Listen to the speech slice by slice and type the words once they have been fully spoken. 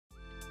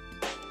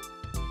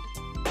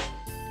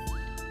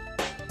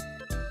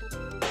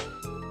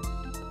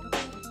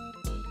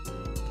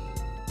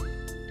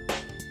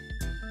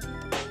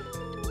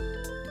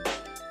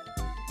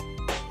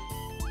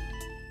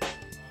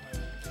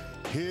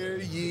Hear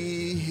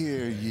ye,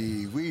 hear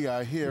ye. We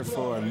are here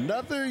for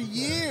another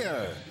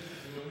year.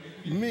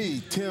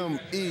 Me, Tim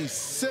E.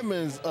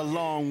 Simmons,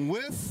 along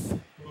with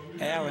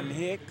Alan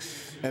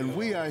Hicks. And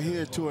we are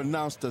here to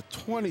announce the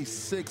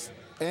 26th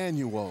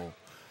annual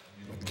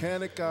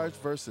Mechanic Arts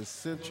versus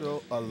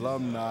Central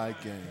Alumni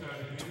game.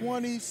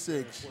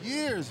 26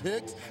 years,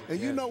 Hicks. And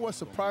you know what's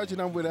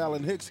surprising? I'm with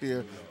Alan Hicks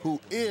here, who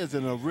is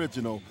an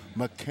original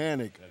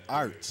Mechanic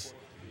Arts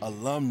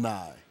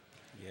alumni.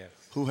 Yes.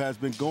 Who has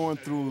been going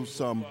through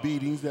some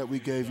beatings that we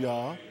gave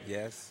y'all.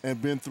 Yes.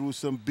 And been through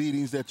some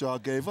beatings that y'all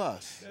gave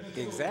us.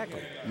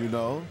 Exactly. You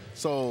know?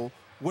 So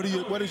what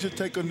is your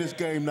take on this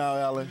game now,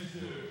 Alan?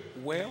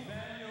 Well,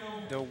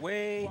 the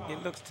way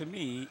it looks to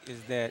me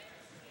is that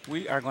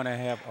we are going to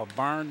have a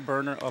barn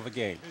burner of a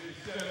game.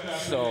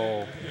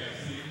 So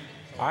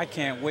I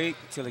can't wait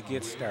till it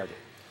gets started.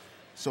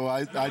 So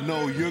I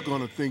know you're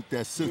going to think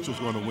that Central's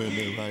going to win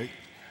then, right?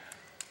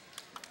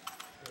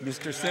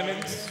 Mr.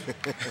 Simmons,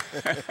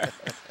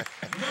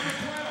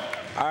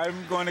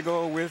 I'm going to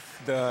go with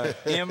the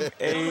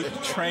MA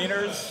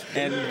trainers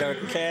and the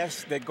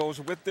cast that goes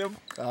with them.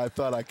 I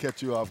thought I'd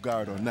catch you off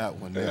guard on that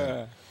one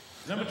there.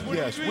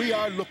 Yes, we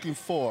are looking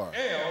for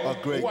a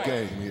great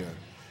game here.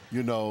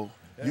 You know,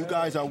 you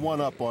guys are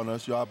one up on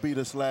us. Y'all beat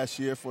us last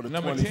year for the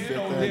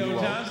 25th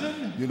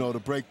annual, you know, to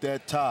break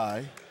that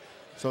tie.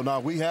 So now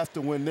we have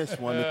to win this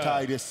one to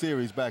tie this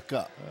series back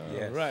up.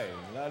 Yes. Right.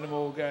 A lot of them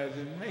old guys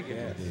didn't make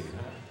it. Yes.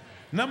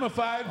 Number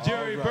 5,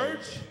 Jerry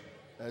Birch.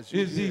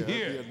 Is he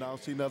here? The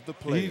announcing of the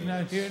play. He's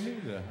not here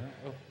neither.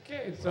 Huh?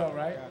 Okay, it's all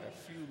right.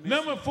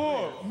 Number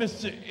 4,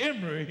 Mr.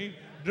 Emery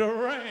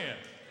Duran.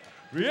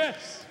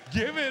 Yes,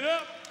 give it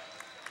up.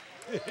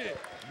 Yeah.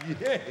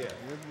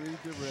 Emery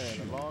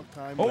Duran, a long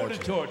time Hold legend.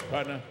 the torch,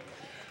 partner.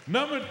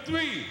 Number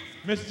 3,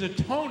 Mr.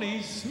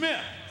 Tony Smith.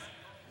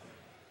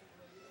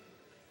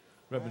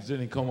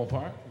 Representing Como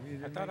Park.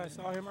 I thought I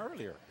saw him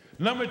earlier.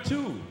 Number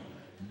 2,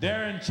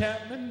 Darren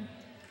Chapman.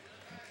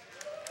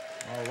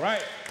 All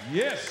right,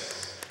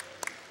 yes.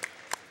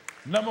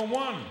 Number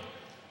 1,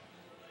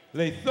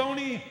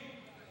 Lathony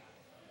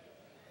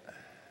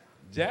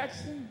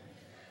Jackson.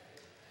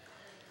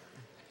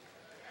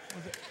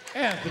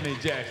 Anthony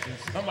Jackson.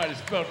 Somebody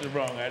spelled it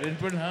wrong. I didn't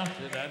pronounce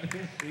it.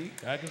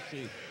 I can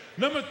see.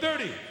 Number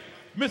 30,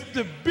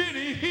 Mr.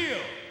 Benny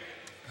Hill.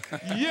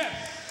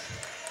 Yes.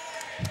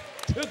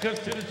 Took us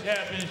to the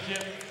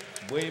championship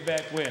way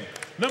back when.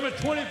 Number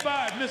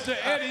 25, Mr.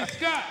 Eddie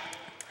Scott.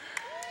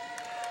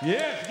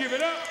 Yes, give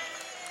it up.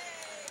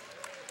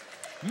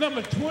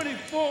 Number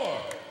 24,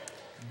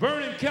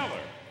 Vernon Keller.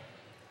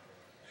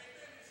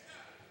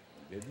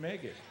 Didn't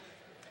make it.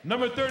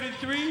 Number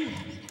 33,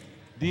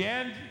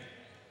 Deandra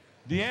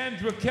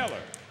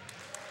Keller.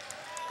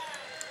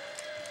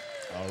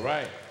 All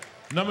right.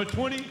 Number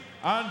 20,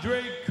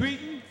 Andre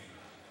Cretin.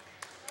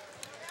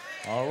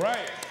 All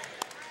right.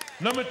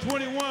 Number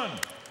 21,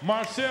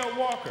 Marcel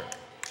Walker.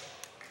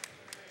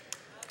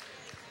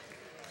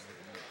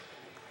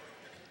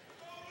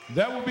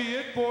 That will be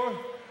it for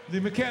the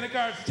Mechanic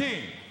Arts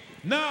team.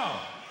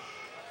 Now,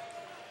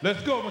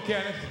 let's go,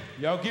 Mechanics.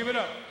 Y'all give it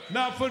up.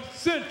 Now for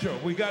Central,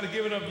 we got to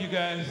give it up, you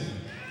guys.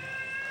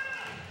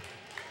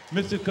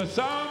 Mr.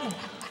 Kassam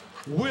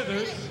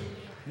Withers,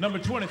 number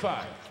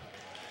 25.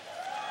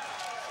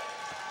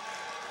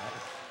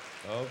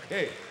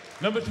 Okay.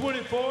 Number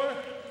 24,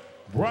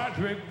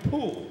 Broderick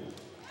Poole.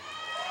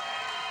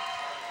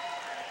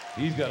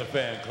 He's got a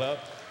fan club.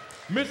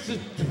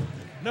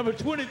 Number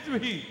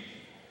 23,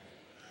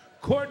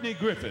 Courtney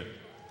Griffin.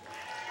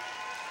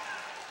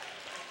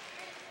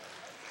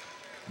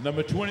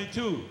 Number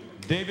 22,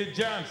 David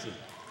Johnson.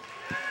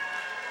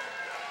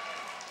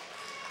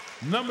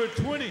 Number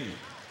 20,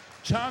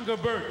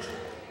 Changa Birch.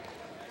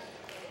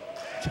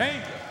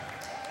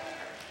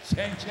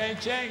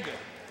 Changa.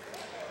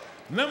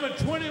 Number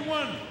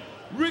 21,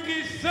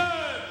 Ricky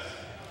Suggs.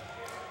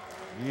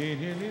 He ain't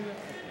here neither.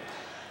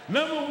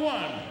 Number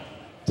 1,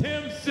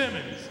 Tim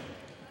Simmons.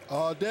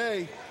 All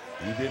day.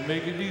 He didn't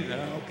make it either.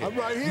 Okay. I'm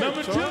right here.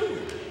 Number 2,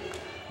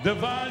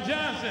 Devon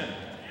Johnson.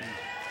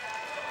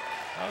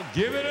 Oh,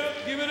 give it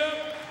up, give it up.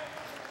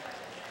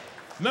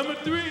 Number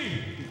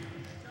 3,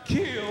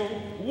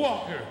 Kill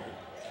Walker.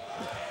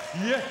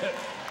 Yeah,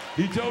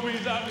 he told me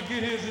he's out to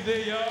get his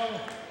today, y'all.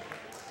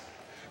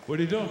 But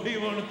he don't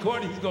leave on the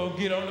court, he's gonna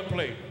get on the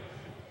plate.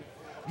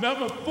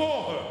 Number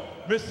 4,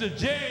 Mr.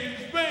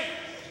 James Banks.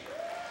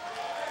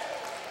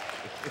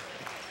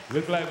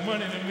 Look like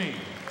money to me.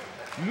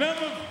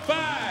 Number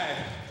 5,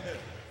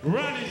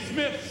 Ronnie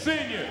Smith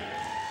Sr.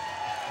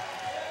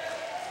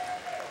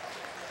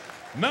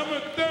 Number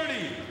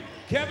 30,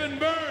 Kevin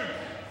Burns.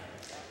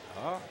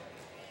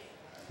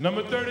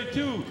 Number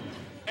 32,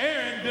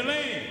 Aaron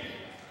Delaney.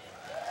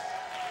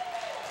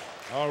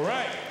 All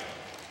right.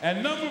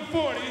 And number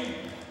 40,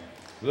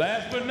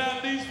 last but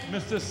not least,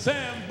 Mr.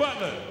 Sam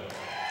Butler.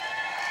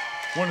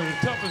 One of the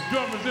toughest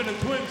drummers in the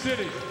Twin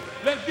Cities.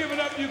 Let's give it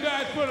up, you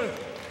guys, for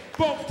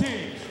both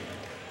teams.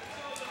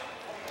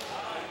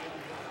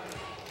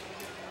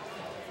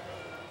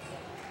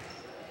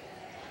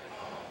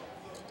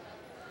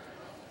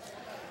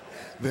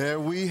 There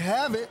we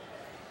have it.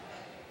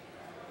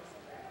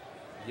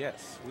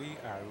 Yes, we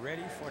are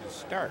ready for the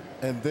start.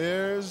 And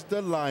there's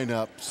the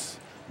lineups.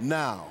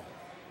 Now,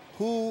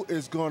 who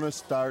is going to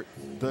start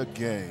the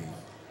game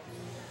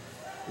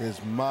is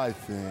my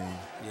thing.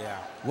 Yeah.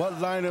 What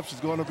lineups is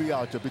going to be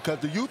out there? Because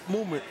the youth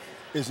movement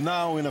is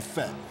now in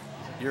effect.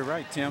 You're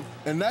right, Tim.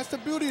 And that's the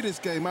beauty of this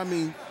game. I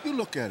mean, you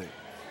look at it.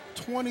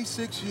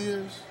 26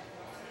 years.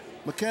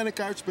 Mechanic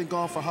Arts been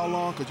gone for how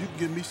long? Because you can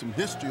give me some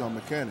history on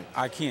mechanic.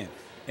 I can.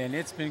 And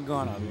it's been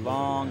gone a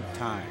long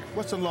time.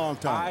 What's a long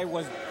time?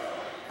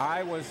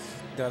 I was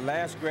the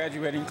last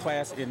graduating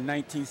class in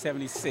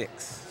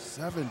 1976.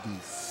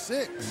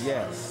 76?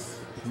 Yes.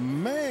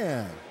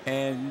 Man.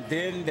 And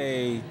then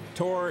they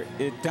tore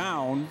it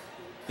down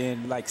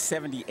in like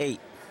 78.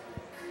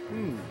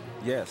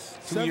 Yes,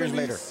 2 years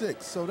later.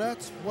 76, so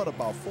that's, what,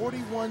 about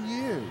 41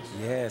 years?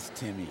 Yes,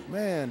 Timmy.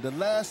 Man, the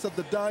last of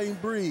the dying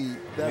breed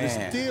that is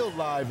still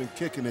live and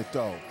kicking it,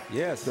 though.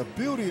 Yes. The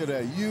beauty of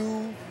that,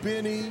 you,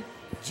 Benny,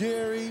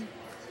 Jerry,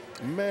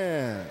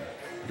 man.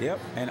 Yep,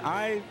 and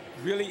I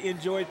really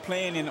enjoyed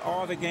playing in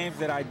all the games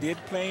that I did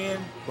play in,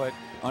 but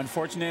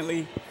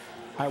unfortunately,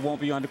 I won't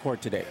be on the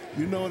court today.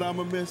 You know what I'm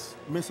going to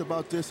miss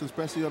about this,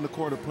 especially on the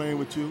court of playing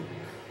with you?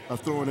 Of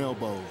throwing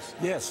elbows.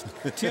 Yes.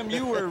 Tim,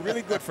 you were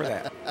really good for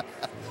that.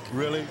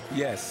 Really?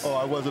 Yes. Oh,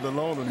 I wasn't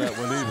alone in that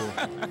one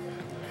either.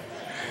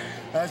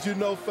 As you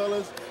know,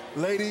 fellas,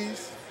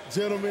 ladies,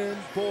 gentlemen,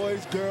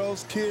 boys,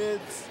 girls,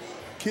 kids,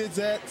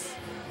 kidsettes,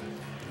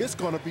 it's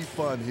going to be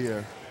fun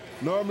here.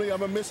 Normally, I'm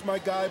going to miss my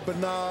guy,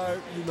 Bernard,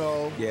 you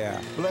know.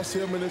 Yeah. Bless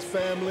him and his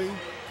family.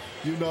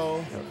 You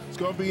know, it's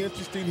going to be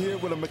interesting here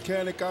with a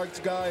Mechanic Arts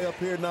guy up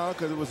here now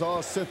because it was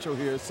all central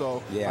here,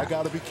 so I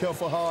got to be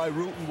careful how I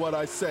root and what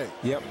I say.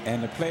 Yep,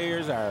 and the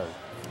players are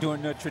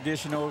doing the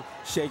traditional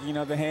shaking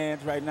of the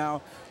hands right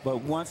now,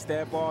 but once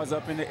that ball is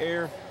up in the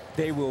air,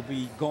 they will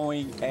be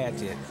going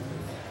at it.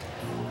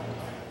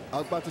 I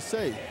was about to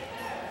say,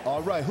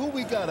 all right, who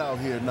we got out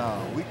here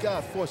now? We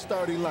got 4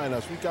 starting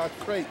lineups. We got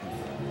Creighton.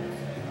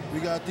 We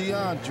got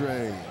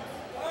DeAndre.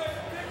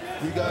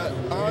 We got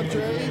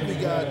Andre, we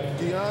got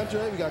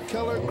DeAndre, we got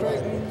Keller,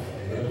 Creighton,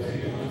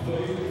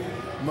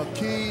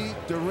 McKee,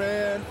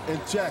 Duran,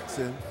 and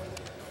Jackson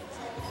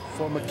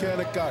for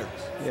Mechanic Arts.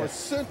 Yes. For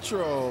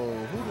Central,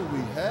 who do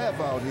we have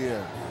out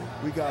here?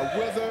 We got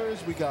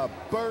Withers, we got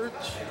Birch,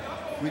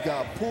 we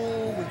got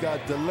Poole, we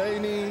got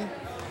Delaney,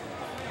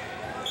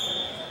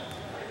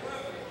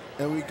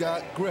 and we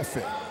got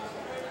Griffin.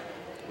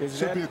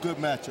 Should be a good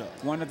matchup.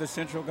 One of the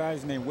Central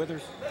guys named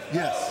Withers?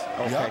 Yes.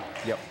 Okay.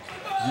 Yep.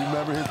 You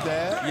remember his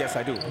dad? Yes,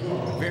 I do.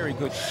 Very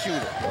good shooter.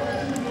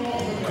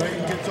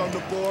 Creighton gets on the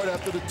board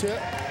after the tip.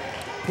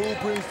 Poole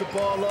brings the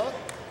ball up.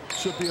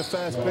 Should be a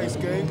fast-paced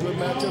game. Good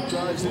matchup.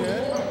 Drives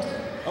in.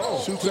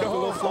 Oh, shoots up a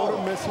little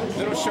floater, misses.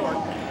 Little short.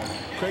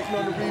 Creighton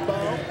on the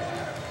rebound.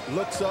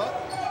 Looks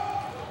up.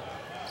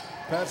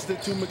 Passes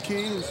it to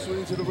McKee, who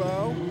swings it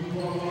around.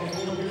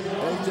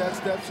 Jack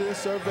steps in,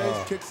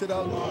 surveys, kicks it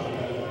out.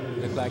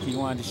 Looked like he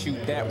wanted to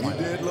shoot that one. He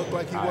did look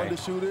like he wanted to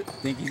shoot it.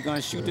 Think he's going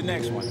to shoot the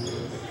next one.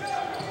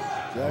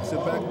 Jackson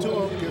back to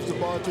him, gives the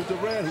ball to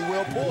Durant, who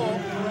will pull.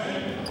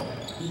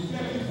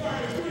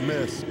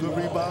 Miss. Good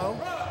rebound.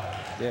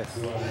 Yes.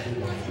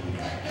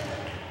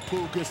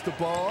 Poole gets the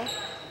ball,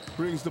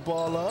 brings the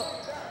ball up.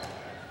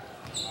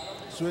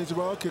 Swings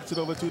around, kicks it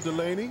over to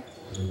Delaney.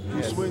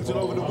 He swings it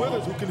over to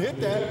Withers, who can hit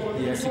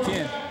that. Yes, he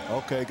can.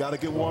 Okay, got to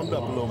get warmed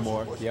up a little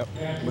more. Yep.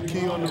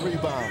 McKee on the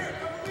rebound.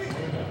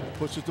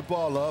 Pushes the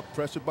ball up,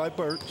 pressured by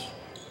Birch.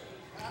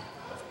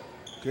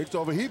 Kicks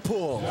over, he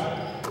pulls.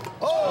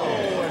 Oh,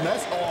 and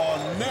that's all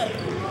net.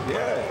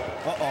 Yeah.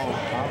 Uh-oh.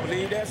 I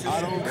believe that's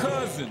his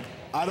cousin.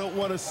 I don't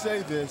want to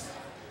say this,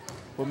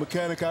 but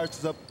Mechanic Arts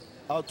is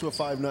out to a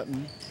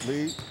 5-0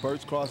 lead.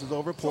 Birch crosses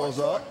over, pulls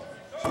up.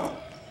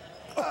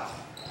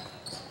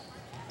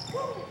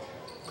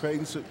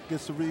 Creighton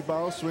gets the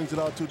rebound, swings it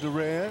out to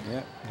Duran.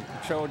 Yeah, he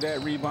controlled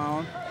that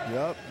rebound.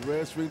 Yep,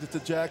 Duran swings it to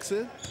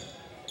Jackson.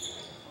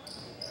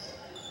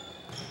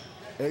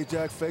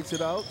 Ajax fakes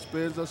it out,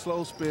 spins a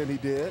slow spin, he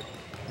did.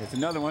 There's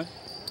another one.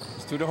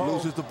 It's to the hole.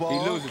 Loses the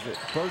ball. He loses it.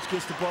 Birch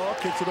gets the ball,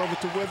 kicks it over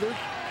to Withers.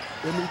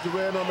 Emily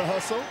Duran on the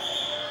hustle.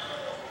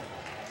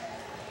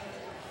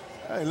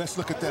 Hey, let's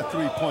look at that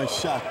three-point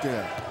shot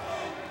there.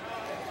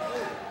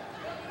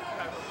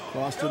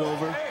 Crossed it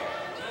over.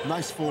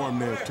 Nice form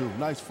there, too.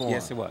 Nice form.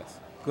 Yes, it was.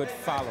 Good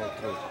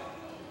follow-through.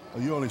 Oh,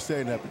 you're only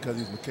saying that because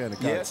he's Mechanic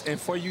Arts. Yes, and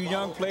for you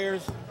young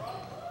players,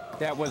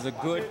 that was a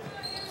good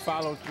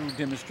follow-through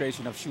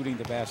demonstration of shooting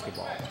the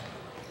basketball.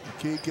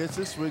 McKee gets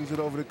it, swings it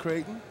over to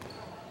Creighton.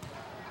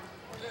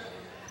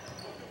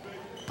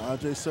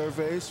 Andre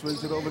surveys,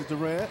 swings it over to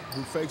Durant,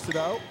 who fakes it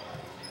out.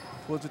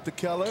 Pulls it to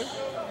Keller.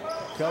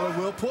 Keller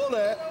will pull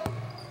that.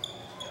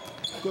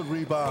 Good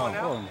rebound.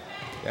 Oh,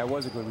 that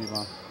was a good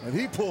rebound. And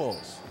he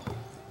pulls.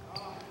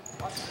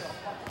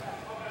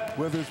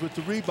 Withers with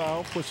the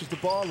rebound, pushes the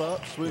ball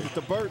up, swings it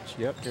to Birch.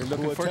 Yep, they're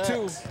looking for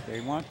two.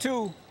 They want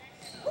two.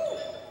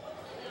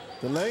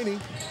 Delaney,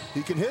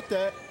 he can hit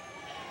that.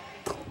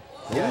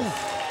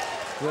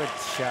 Yes. Good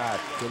shot.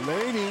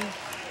 Delaney,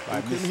 By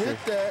you can hit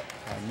that.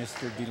 By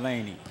Mr.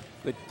 Delaney.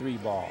 Good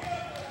 3-ball.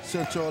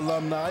 Central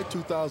alumni,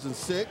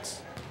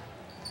 2006.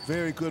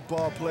 Very good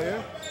ball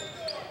player.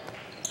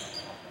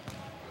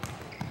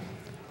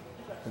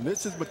 And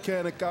this is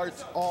Mechanic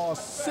Arts All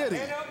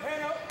City.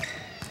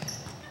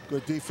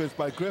 Good defense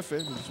by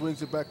Griffin. He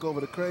swings it back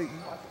over to Creighton.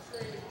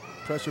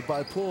 Pressure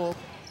by Poole.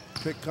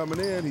 Pick coming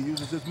in. He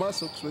uses his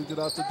muscle. Swings it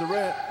out to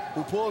Durant,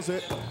 who pulls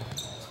it.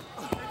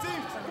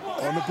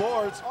 On the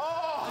boards.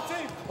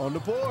 On the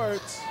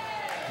boards.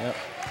 Yep.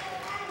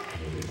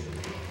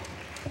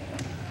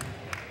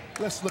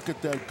 Let's look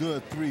at that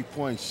good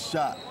 3-point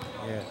shot.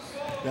 Yes.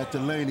 That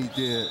Delaney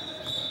did.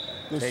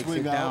 Good Takes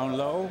swing it down out.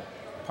 low,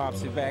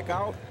 pops it back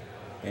out,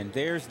 and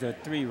there's the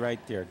 3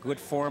 right there. Good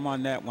form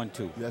on that one,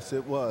 too. Yes,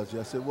 it was.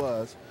 Yes, it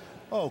was.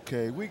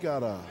 Okay, we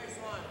got a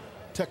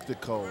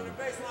technical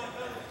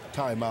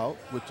timeout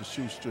with the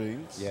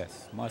shoestrings.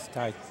 Yes, must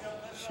tie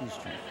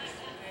shoestring.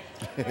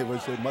 It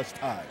would say must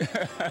tie.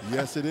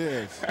 Yes, it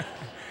is.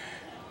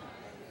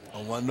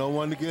 I want no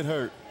one to get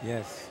hurt.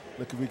 Yes.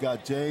 Look, we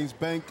got James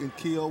Bank and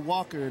Keel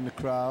Walker in the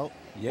crowd.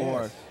 Yes.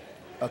 Or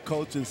a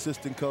coach and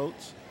assistant coach.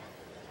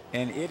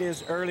 And it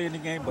is early in the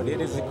game, but it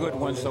is a good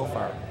one so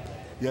far.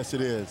 Yes, it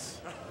is.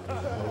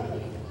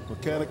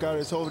 Mechanic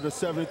Arts over the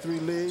 73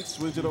 lead.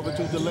 Swings it over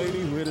to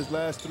Delaney, who hit his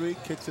last 3.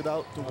 Kicks it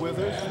out to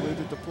Withers. Swings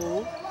it to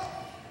Poole.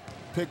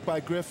 Picked by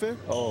Griffin.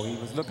 Oh, he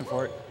was looking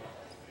for it.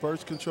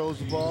 First controls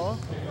the ball.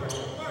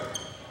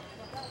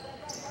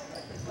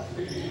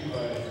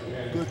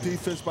 Good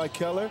defense by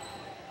Keller.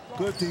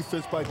 Good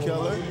defense by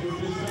Keller.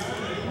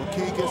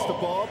 McKee gets the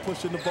ball,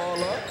 pushing the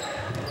ball up.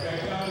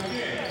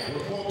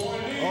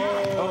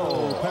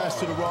 Oh, pass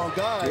to the wrong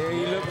guy. Yeah,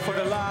 he looked for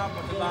the lob,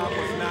 but the lob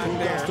was not Who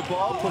there. gets the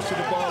ball, pushing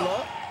the ball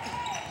up.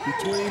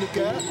 Between the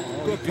gap.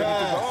 Good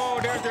pass. Oh,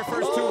 there's their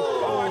first 2.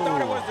 Oh, I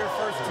thought it was their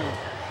first 2.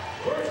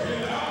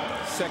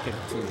 Second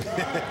 2.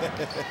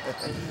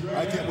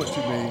 I get what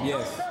you mean.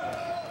 Yes.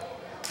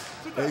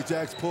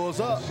 Ajax pulls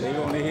up. They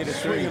only hit a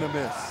 3. Swing and a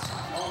miss.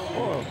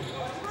 Oh,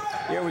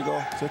 here we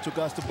go. Central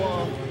got the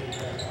ball.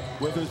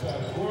 Withers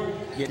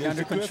Getting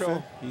under control.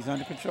 Griffin. He's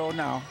under control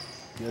now.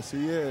 Yes,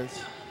 he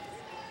is.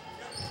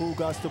 Poole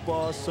got the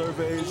ball,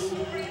 surveys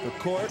the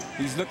court.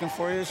 He's looking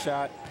for his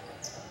shot.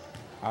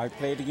 I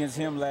played against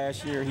him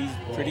last year. He's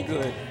pretty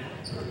good.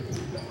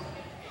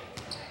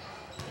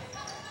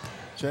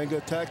 Chenga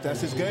attack.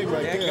 That's his game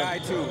right there. That guy,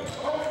 too.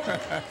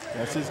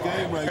 That's his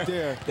game right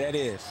there. That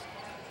is.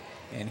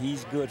 And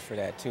he's good for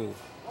that, too.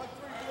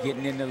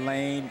 Getting in the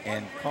lane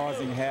and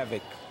causing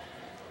havoc.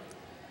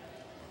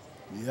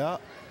 Yeah.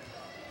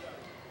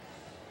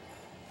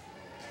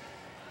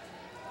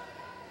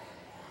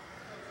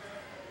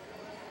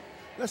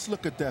 Let's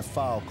look at that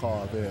foul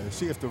call there and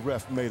see if the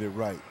ref made it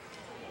right.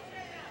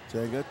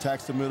 Chenga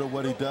attacks the middle,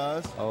 what he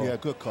does. Oh. Yeah,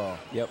 good call.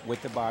 Yep,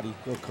 with the body.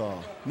 Good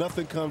call.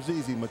 Nothing comes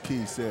easy,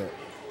 McKee said.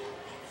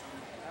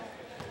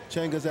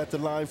 Chenga's at the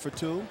line for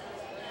 2.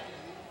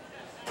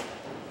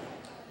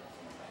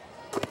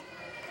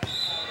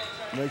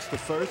 Makes the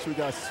first. We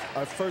got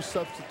our first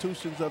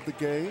substitutions of the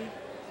game.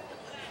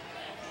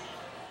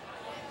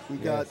 We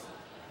got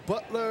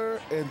Butler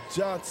and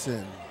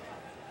Johnson.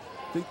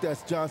 I think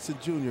that's Johnson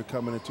Jr.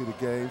 coming into the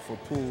game for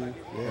Poole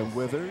and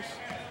Withers.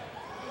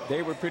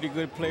 They were pretty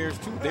good players,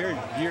 too. Their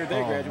year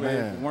they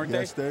graduated, weren't they?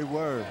 Yes, they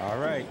were. All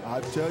right.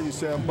 I tell you,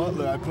 Sam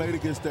Butler, I played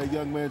against that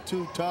young man,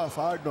 too, tough,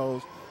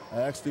 hard-nosed.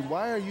 I asked him,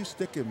 why are you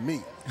sticking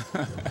me?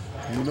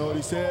 You know what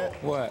he said?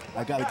 What?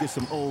 I got to get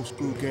some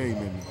old-school game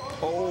in me.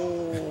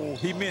 Oh,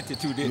 he meant it,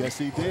 too, didn't Yes,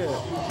 he did.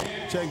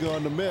 Chenga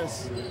on the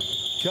miss.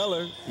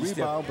 Keller,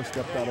 rebound, but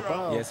stepped out of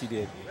bounds. Yes, he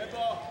did.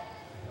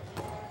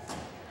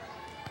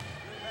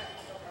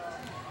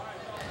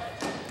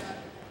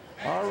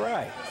 All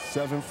right.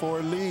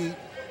 7-4 lead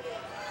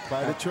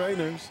by the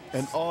trainers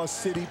and all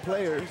city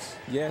players.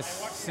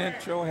 Yes,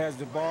 Central has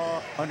the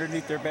ball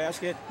underneath their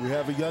basket. We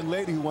have a young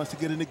lady who wants to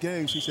get in the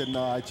game. She said,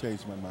 no, I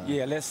changed my mind.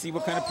 Yeah, let's see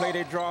what kind of play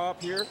they draw up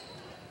here.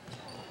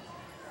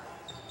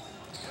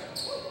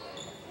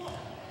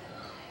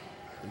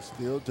 It's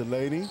still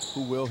Delaney,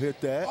 who will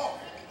hit that,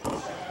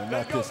 but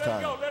not this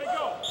time.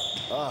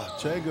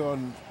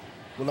 Chenga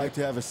would like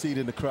to have a seat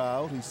in the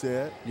crowd, he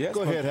said. Yes,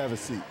 go ahead, have a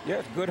seat.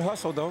 Yes, good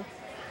hustle, though.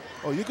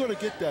 Oh, you're going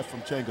to get that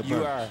from Chenga.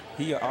 You are.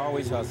 He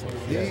always hustles.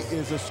 He Yes.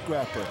 is a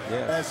scrapper.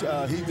 Yes.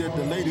 As he did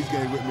the ladies'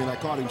 game with me, and I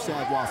called him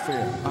Savoir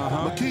Fair.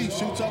 McKee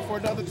shoots up for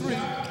another 3,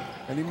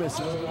 and he misses.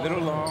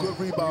 Little long. Good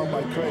rebound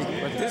by Creighton.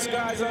 But this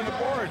guy's on the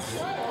boards.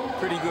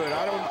 Pretty good.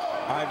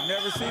 I've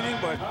never seen him,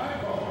 but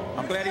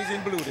I'm glad he's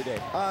in blue today.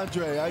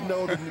 Andre, I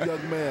know the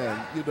young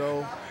man, you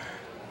know,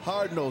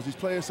 hard-nosed. He's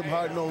playing some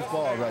hard-nosed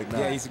ball right now.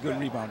 Yeah, he's a good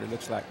rebounder,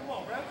 looks like.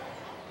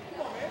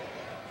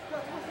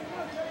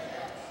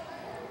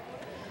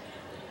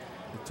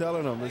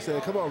 Telling him, they say,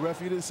 come on,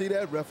 ref, you didn't see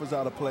that? Ref was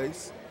out of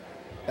place.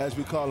 As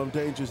we call him,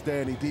 Dangerous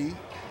Danny D.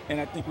 And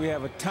I think we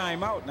have a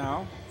timeout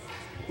now.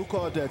 Who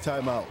called that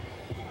timeout?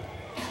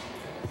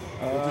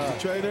 Was it the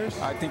trainers?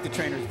 I think the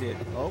trainers did.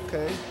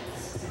 Okay.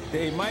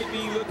 They might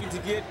be looking to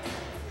get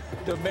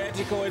the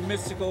magical and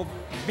mystical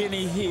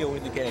Benny Hill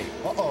in the game.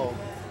 Uh-oh.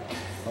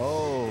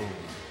 Oh.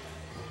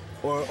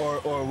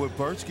 Or would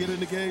Birch get in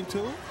the game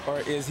too? Or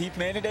is he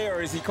playing today,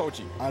 or is he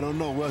coaching? I don't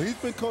know. Well, he's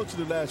been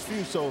coaching the last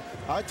few, so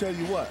I tell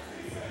you what.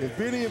 If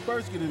Benny and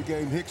Birch get in the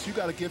game, Hicks, you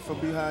got to get from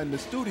behind the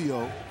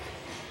studio,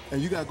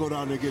 and you got to go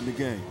down there and get in the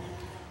game.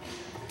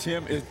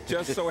 Tim, it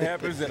just so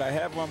happens that I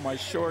have on my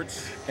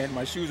shorts and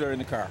my shoes are in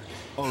the car.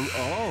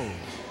 Oh.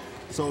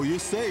 So you're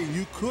saying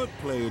you could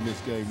play in this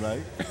game,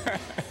 right?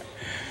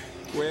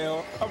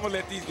 Well, I'm going to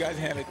let these guys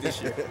handle it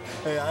this year.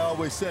 Hey, I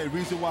always say,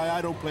 reason why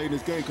I don't play in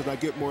this game because I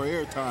get more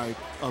airtime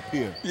up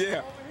here.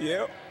 Yeah,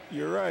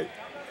 you're right.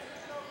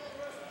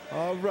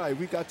 All right,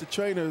 we got the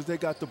trainers. They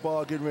got the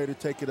ball getting ready to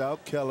take it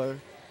out. Keller,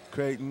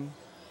 Creighton,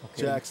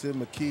 Jackson,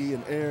 McKee,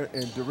 and Aaron,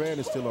 and Durant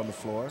is still on the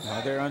floor.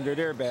 Now they're under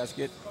their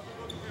basket.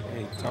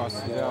 They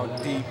toss it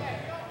out deep.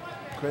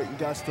 Creighton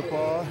got the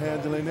ball,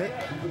 handling it.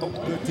 Oh,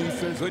 good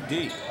defense. Good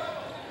deep.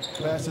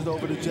 Passes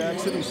over to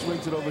Jackson, who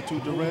swings it over to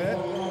Durant.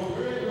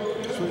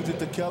 Swings it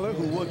to Keller,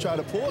 who will try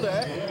to pull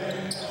that.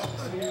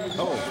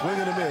 Oh, swing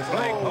and a miss.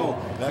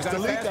 That's the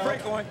leak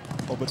out.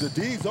 Oh, but the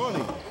D's on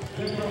him.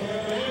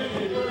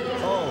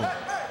 Oh,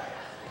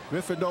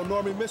 Griffin don't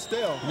normally miss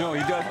there. No,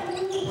 he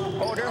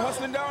doesn't. Oh, they're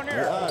hustling down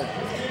there.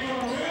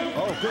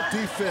 Oh, good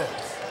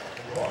defense.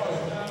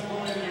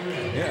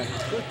 Yeah.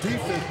 Good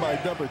defense by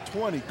number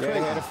 20. Yeah, they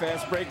had a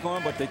fast break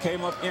going, but they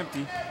came up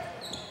empty.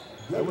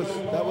 That was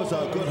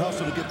a good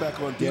hustle to get back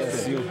on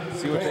defense. Yeah,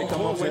 see what they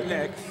come up with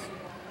next.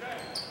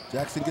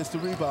 Jackson gets the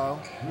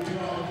rebound.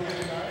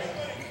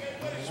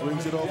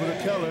 Swings it over to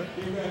Keller.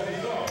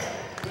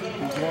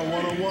 He's going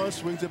one-on-one,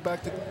 swings it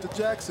back to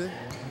Jackson.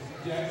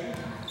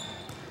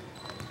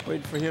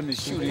 Waiting for him to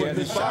shoot. He has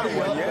his shot. He's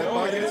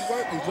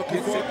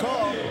looking for a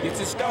call. Gets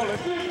it stolen.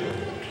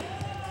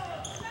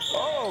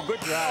 Oh, good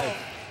drive.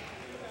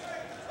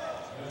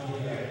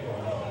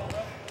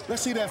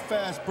 Let's see that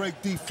fast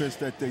break defense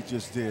that they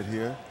just did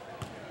here.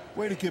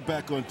 Way to get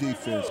back on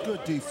defense.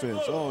 Good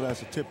defense. Oh,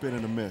 that's a tip in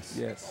and a miss.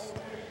 Yes.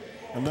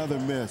 Another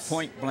miss.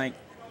 Point blank.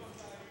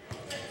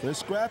 They're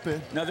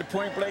scrapping. Another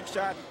point blank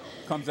shot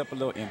comes up a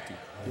little empty.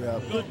 Yeah,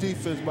 good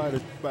defense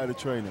by the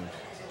trainers.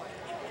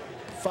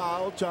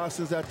 Foul.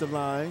 Johnson's at the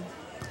line,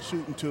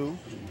 shooting two.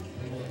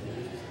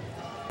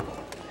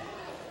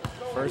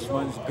 First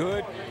one's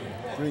good.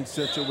 Green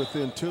Central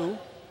within two.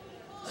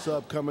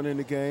 Sub coming in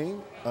the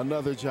game.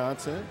 Another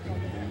Johnson.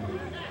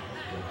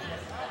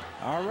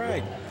 All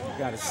right. We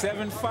got a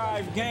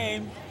 7-5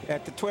 game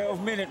at the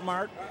 12-minute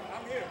mark.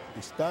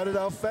 He started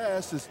out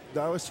fast.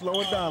 Now it's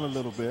slowing down a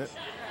little bit.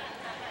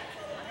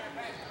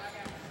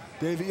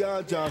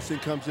 Davion Johnson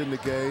comes in the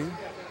game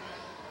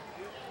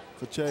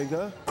for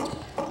Changa.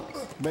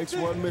 Makes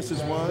one,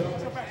 misses one.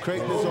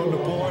 Creighton is on the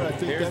board. I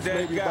think that's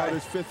maybe about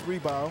his 5th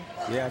rebound.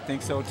 Yeah, I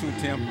think so too,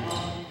 Tim.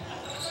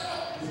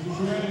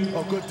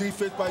 Oh, good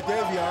defense by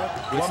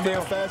Davion. One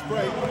man fast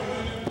break.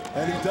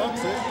 And he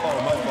dunks it.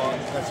 Oh, my fault.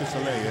 That's just a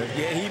layup.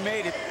 Yeah, he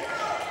made it.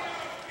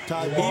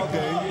 Tie ball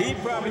game. He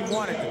probably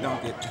wanted to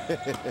dunk it.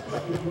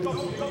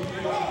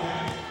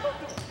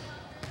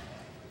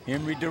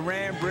 Henry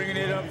Durant bringing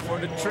it up for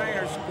the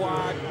trainer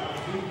squad.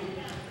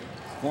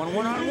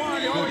 One-on-one.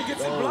 Oh, he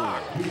gets it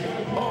blocked.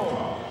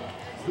 Oh.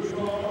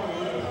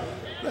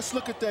 Let's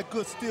look at that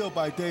good steal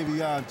by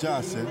Davion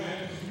Johnson.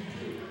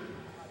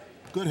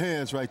 Good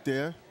hands right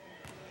there.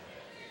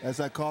 As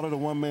I call it, a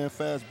one-man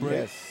fast break.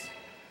 Yes,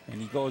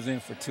 and he goes in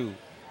for two.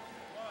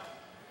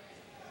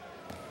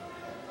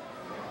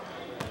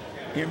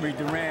 Henry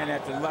Durant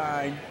at the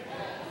line.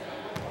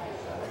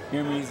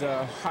 Henry's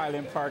a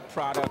Highland Park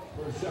product.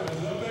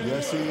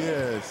 Yes, he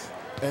is.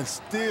 And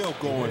still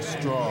going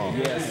strong.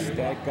 Yes,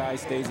 that guy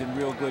stays in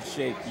real good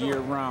shape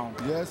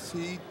year-round. Yes,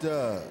 he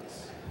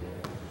does.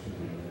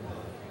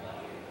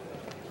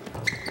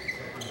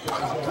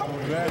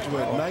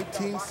 Graduate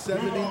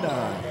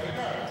 1979.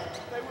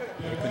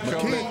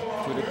 Control it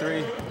to the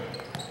three.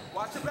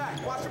 Watch your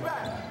back, watch your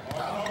back.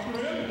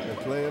 They're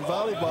playing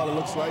volleyball, it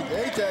looks like.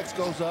 Ajax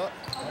goes up.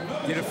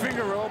 Did a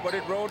finger roll, but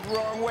it rolled the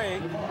wrong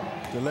way.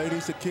 The lady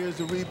secures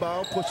the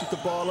rebound, pushes the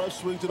ball up,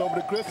 swings it over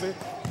to Griffin,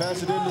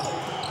 passes it in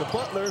to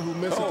Butler, who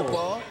misses the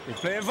ball. They're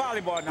playing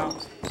volleyball now.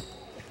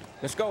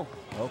 Let's go.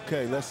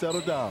 Okay, let's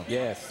settle down.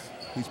 Yes.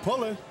 He's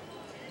pulling.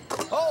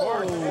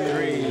 Oh!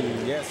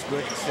 4-3. Yes,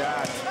 good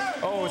shot.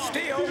 Oh,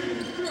 steal.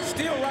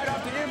 Steal right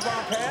off the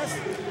inbound pass.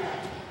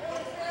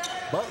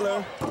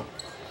 Butler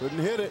couldn't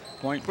hit it.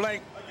 Point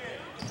blank.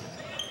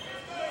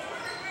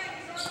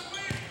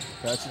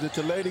 Passes it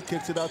to Lady,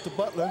 kicks it out to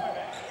Butler.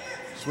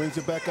 Swings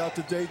it back out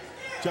to Jay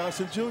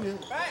Johnson Jr.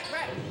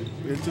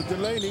 Into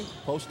Delaney.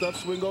 Post up,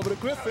 swing over to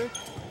Griffin.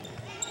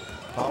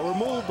 Power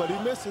move, but he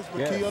misses.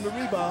 McKee on the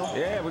rebound.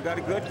 Yeah, we got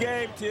a good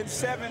game,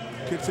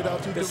 10-7. Kicks it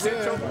out to the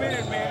Central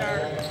Minutemen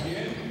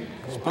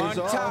are on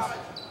top.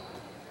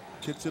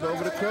 Kicks it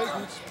over to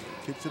Creighton.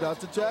 Kicks it out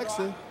to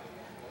Jackson.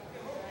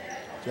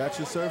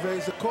 Jackson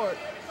surveys the court.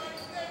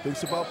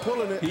 Thinks about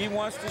pulling it. He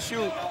wants to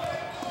shoot.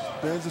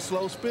 Spins a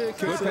slow spin,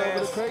 kicks it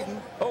over to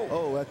Creighton.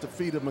 Oh, at the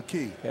feet of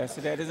McKee. Pass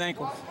it at his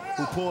ankles.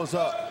 Who pulls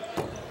up.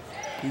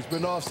 He's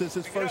been off since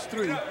his first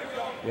three.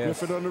 Yes.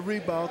 Griffin on the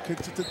rebound,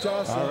 kicks it to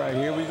Johnson. All right,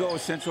 here we go.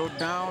 Central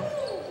down.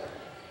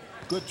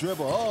 Good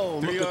dribble. Oh,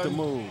 look at the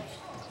moves.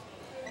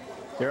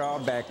 They're all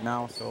back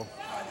now, so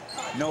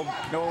no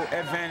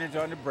advantage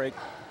on the break.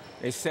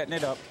 They're setting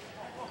it up.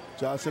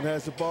 Johnson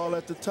has the ball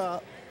at the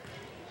top.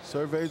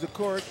 Surveys the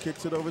court,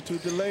 kicks it over to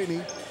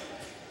Delaney.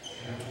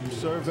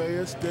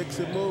 Surveyor sticks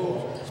and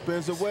moves,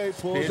 spins away,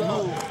 pulls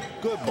out.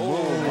 Good move.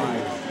 Oh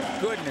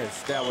my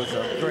goodness, that was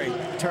a great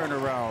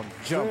turnaround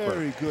jumper.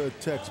 Very good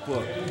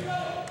textbook.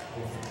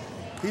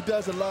 He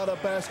does a lot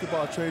of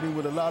basketball training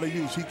with a lot of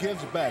use. He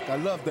gives back. I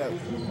love that.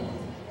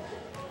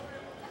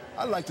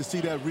 I'd like to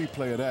see that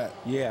replay of that.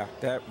 Yeah,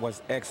 that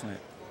was excellent.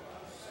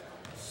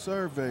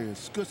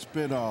 Surveyors, good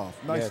spin off.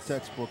 Nice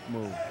textbook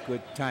move.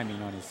 Good timing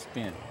on his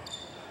spin.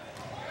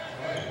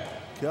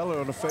 Keller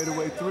on the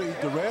fadeaway three.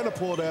 Durant will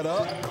pull that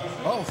up.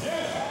 Oh.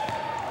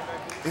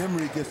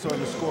 Emery gets on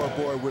the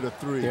scoreboard with a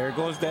three. There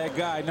goes that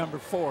guy, number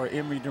 4,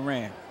 Emery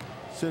Durant.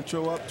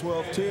 Central up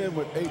 12-10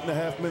 with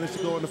 8.5 minutes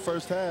to go in the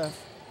first half.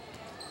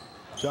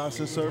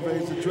 Johnson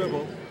surveys the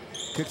dribble.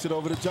 Kicks it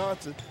over to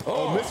Johnson.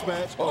 Oh,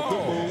 mismatch. Oh,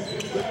 good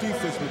move. Good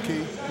defense,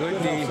 McKee.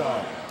 Good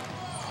defense.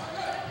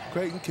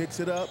 Creighton kicks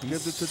it up,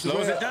 gives it to Durant.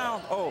 Durant. Slows it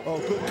down. Oh,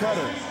 good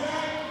cutter.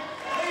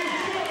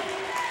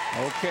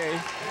 Okay.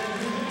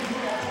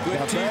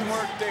 Good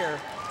teamwork there.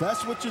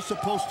 That's what you're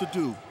supposed to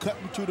do.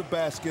 Cutting to the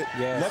basket.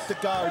 Yes. Let the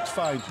guards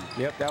find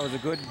you. Yep, that was a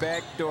good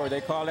back door.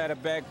 They call that a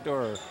back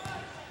door.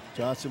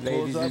 Johnson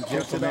pulls up,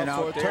 kicks it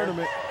out for a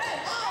tournament.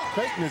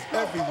 Creighton is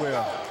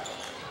everywhere.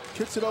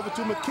 Kicks it over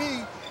to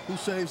McKee, who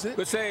saves it.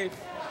 Good save.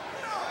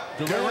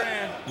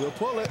 Durant will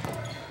pull it.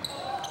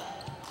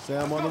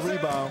 Sam on the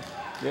rebound.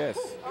 Yes.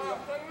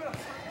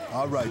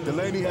 All right,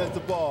 Delaney has the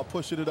ball,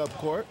 pushing it up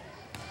court.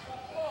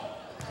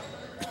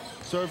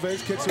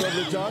 Surveys, kicks it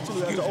over to Johnson,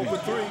 who has an open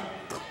three,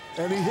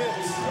 and he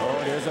hits.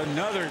 Oh, there's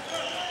another.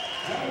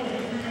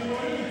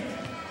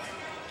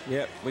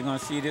 Yep, we're gonna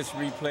see this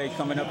replay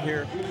coming up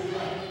here,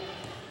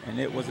 and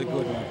it was a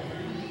good one.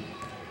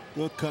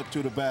 Good cut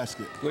to the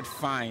basket. Good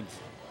find.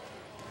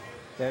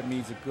 That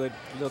means a good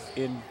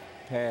look-in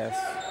pass.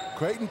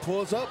 Creighton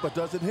pulls up, but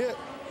doesn't hit.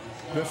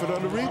 Griffin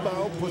on the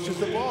rebound, pushes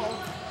the ball,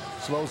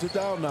 slows it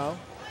down now.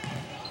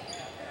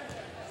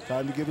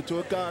 Time to give it to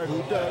a guard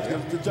who does. Give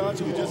it to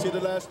Johnson, who just hit the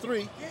last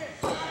three.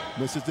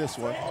 Misses this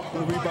one.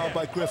 Good rebound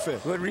by Griffin.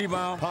 Good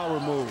rebound. Power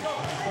move.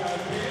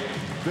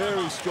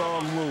 Very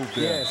strong move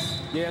there.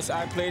 Yes,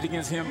 I played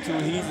against him too.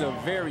 He's a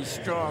very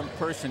strong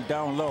person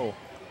down low.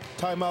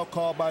 Timeout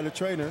called by the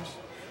trainers.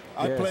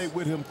 I played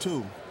with him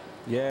too.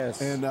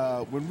 Yes. And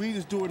when we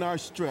was doing our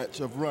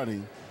stretch of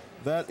running,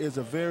 that is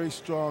a very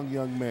strong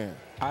young man.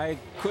 I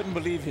couldn't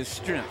believe his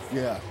strength.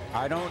 Yeah.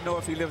 I don't know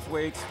if he lifts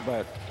weights,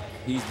 but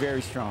he's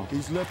very strong.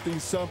 He's lifting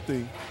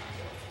something.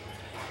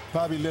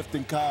 Probably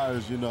lifting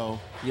cars, you know.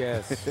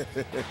 Yes.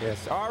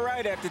 Yes. All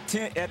right, at the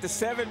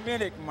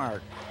 7-minute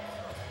mark.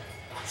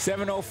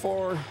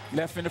 7:04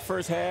 left in the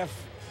first half.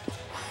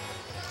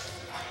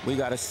 We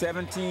got a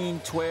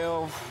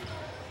 17-12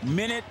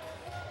 minute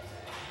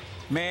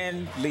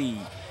man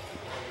lead.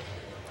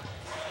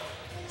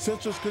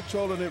 Central's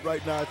controlling it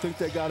right now. I think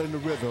they got in the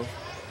rhythm.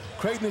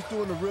 Creighton is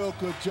doing a real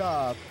good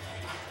job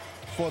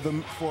for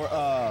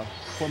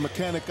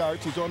Mechanic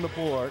Arts. He's on the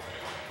board.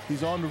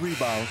 He's on the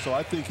rebound, so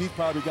I think he's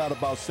probably got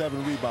about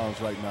 7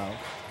 rebounds right now.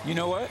 You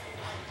know what?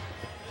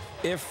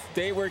 If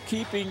they were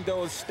keeping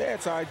those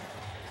stats, I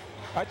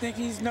think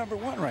he's number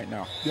 1 right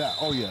now. Yeah,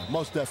 oh yeah,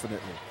 most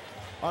definitely.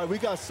 All right, we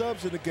got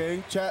subs in the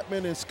game.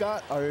 Chapman and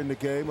Scott are in the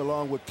game,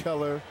 along with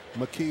Keller,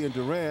 McKee, and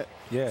Durant.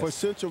 Yes. For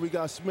Central, we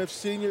got Smith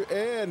Sr.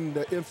 and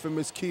the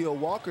infamous Keo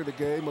Walker in the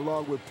game,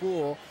 along with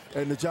Poole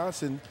and the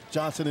Johnson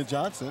and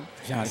Johnson.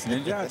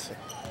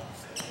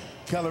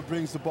 Keller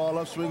brings the ball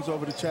up, swings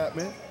over to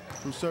Chapman,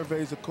 who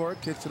surveys the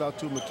court, kicks it out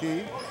to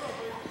McKee.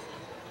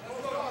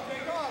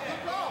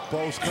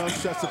 Bowles comes,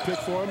 sets a pick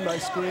for him,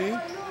 nice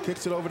screen,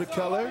 kicks it over to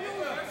Keller,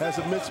 has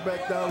a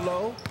mismatch down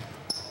low.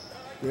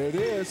 There it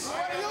is.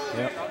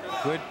 Yep.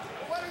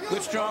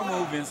 Good strong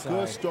move inside.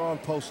 Good strong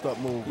post-up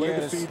move. Way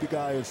to feed the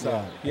guy inside.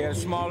 Yeah. He had a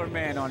smaller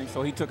man on him,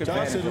 so he took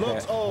advantage Johnson of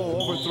looks, that.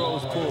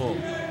 overthrows Poole.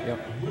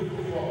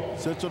 Yep.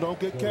 Central, don't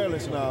get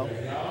careless now.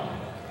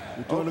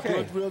 You're doing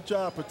a real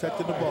job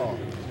protecting the ball.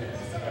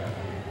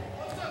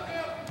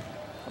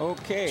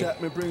 Okay.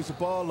 Chapman brings the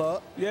ball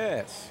up.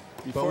 Yes.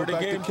 Before the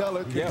game,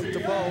 Keller kicks it to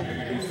Bo.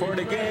 Before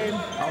the game,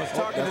 I was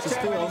talking to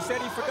Chapman. He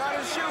said he forgot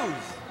his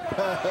shoes.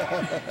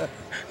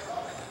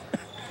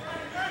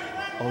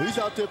 Oh, he's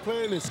out there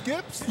playing in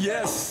skips?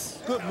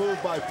 Yes. Good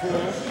move by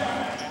Poole.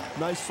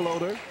 Nice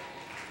floater.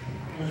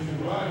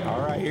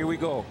 All right, here we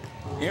go.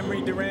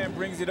 Emery Durant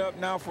brings it up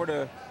now for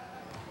the...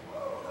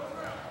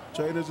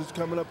 Trainers is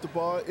coming up the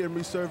ball.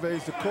 Emery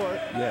surveys the court.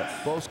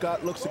 Yes. Bo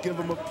Scott looks to give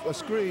him a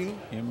screen.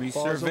 Emery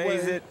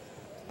surveys it.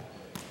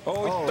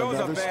 Oh, he throws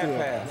a bad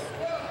pass.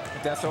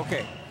 But that's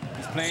okay.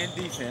 He's playing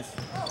defense.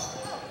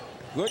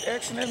 Good,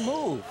 excellent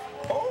move.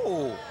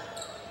 Oh.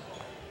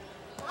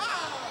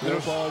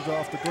 Little ball's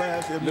off the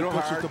glass. Emery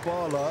pushes the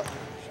ball up.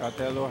 Shot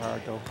that a little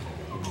hard, though.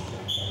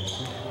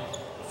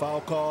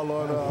 Foul call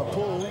on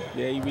Poole.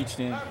 Yeah, he reached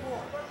in.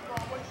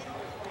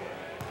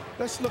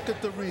 Let's look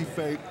at the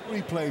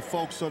replay,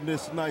 folks, on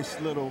this nice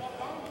little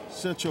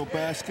Central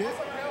basket.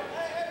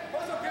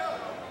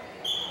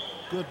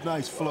 Good,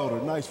 nice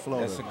floater, nice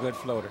floater. That's a good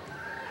floater.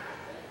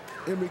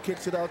 Emery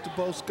kicks it out to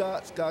Bo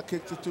Scott. Scott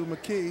kicks it to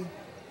McKee.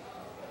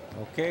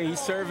 Okay, he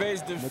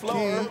surveys the floor.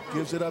 McKee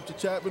gives it up to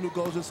Chapman, who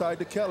goes inside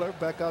to Keller.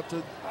 Back out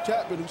to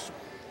Chapman,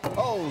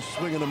 who's,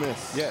 swing and a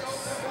miss.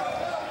 Yes.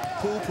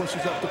 Poole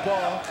pushes up the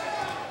ball.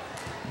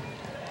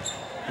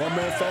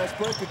 One-man fast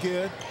break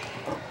again.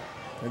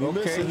 And he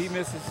misses. He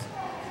misses.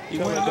 He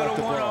Keller went a little got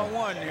the ball.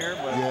 one-on-one there,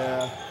 but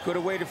Yeah. could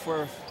have waited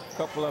for a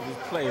couple of his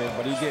players,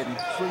 but he didn't.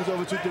 Swings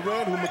over to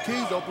Durant, who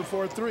McKee's open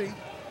for a three.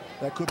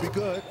 That could be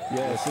good.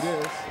 Yes. It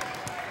is.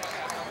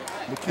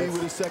 McKee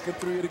with his second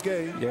three of the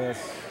game.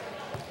 Yes.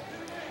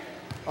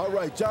 All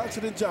right,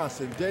 Johnson and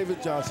Johnson.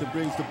 David Johnson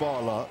brings the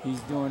ball up.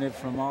 He's doing it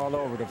from all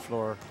over the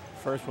floor.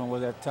 First one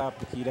was at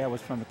top of the key. That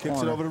was from the corner.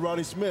 Kicks it over to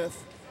Ronnie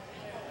Smith.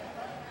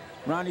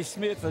 Ronnie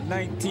Smith, a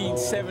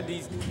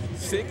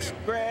 1976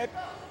 grad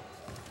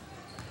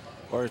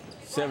or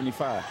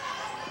 75.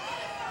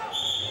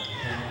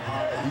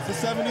 He's a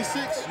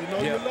 76. You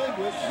know your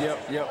language. Yep.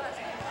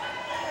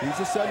 He's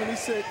a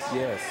 76.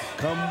 Yes.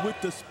 Come with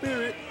the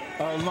spirit.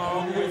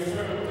 Along with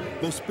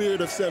The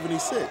spirit of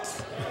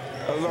 76.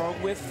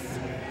 Along with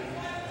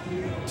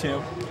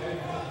Tim.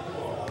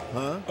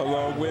 Huh?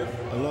 Along with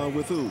Along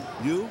with who?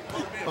 You?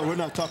 Oh, we're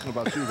not talking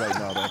about you right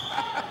now, though.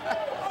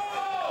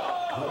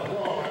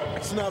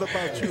 It's not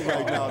about you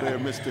right now there,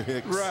 Mr.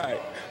 Hicks. right.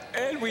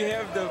 And we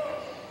have the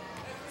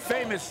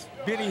famous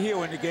Benny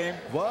Hill in the game.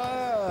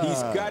 Wow.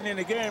 He's gotten in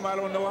the game. I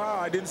don't know how.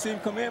 I didn't see him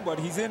come in, but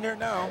he's in there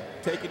now,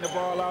 taking the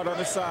ball out on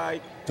the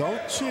side.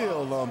 Don't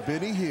chill on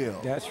Benny Hill.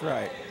 That's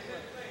right.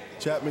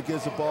 Chapman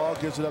gets the ball,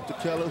 gives it up to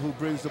Keller, who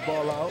brings the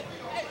ball out.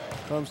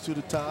 Comes to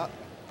the top.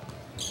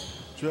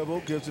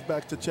 Dribble, gives it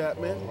back to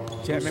Chapman.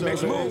 Chapman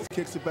makes a move.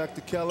 Kicks it back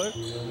to Keller.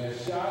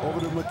 Over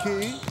to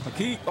McKee.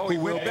 McKee, he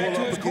went back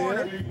to his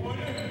corner.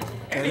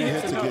 And he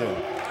hits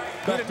again.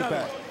 Back to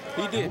back.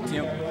 He did,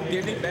 Tim.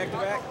 Didn't he? Back to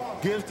back.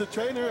 Gives the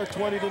trainer a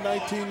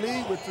 20-19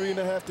 lead with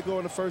 3.5 to go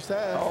in the first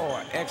half. Oh,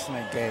 an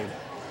excellent game.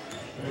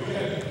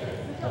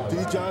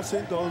 D.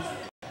 Johnson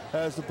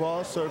has the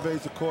ball,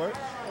 surveys the court.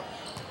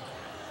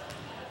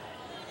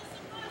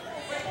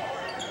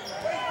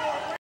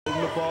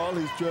 Holding the ball,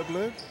 he's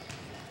dribbling.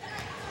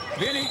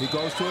 Benny. He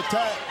goes to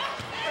attack.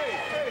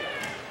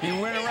 He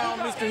went around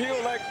Mr.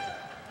 Hill like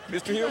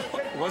Mr. Hill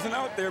wasn't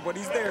out there, but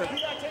he's there.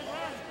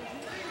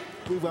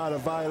 We've got a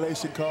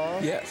violation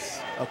call. Yes.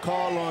 A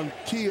call on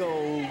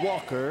Keo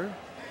Walker.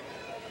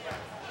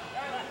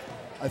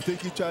 I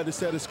think he tried to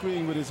set a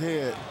screen with his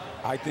head.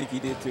 I think he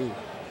did too.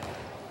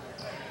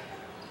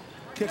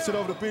 Kicks it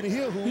over to Benny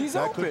Hill, who He's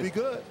that open. could be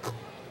good.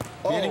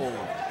 Benny,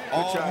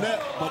 all try.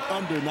 net, but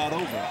under, not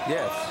over.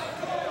 Yes.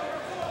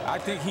 I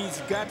think he's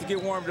got to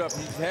get warmed up.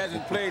 He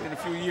hasn't played in a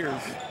few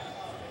years.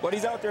 But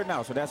he's out there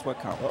now, so that's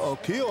what counts. Uh-oh,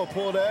 Keo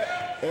pulled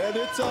that, and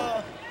it's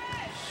a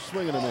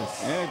swing and a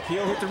miss. And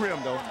Keo hit the rim,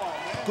 though.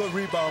 Good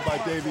rebound by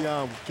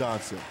Davion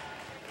Johnson.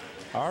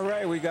 All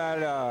right, we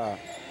got,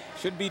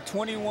 should be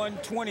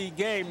 21-20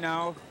 game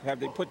now. Have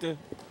they put the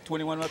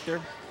 21 up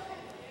there?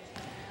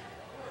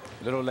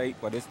 A little late,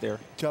 but it's there.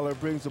 Keller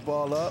brings the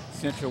ball up.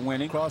 Central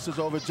winning. Crosses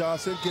over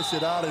Johnson, gets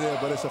it out of there,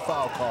 but it's a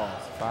foul call.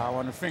 Foul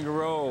on the finger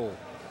roll.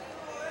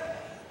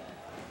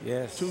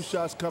 Yes. 2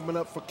 shots coming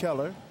up for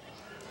Keller.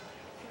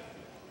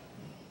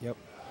 Yep.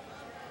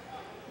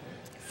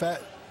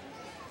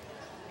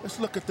 Let's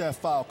look at that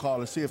foul call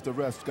and see if the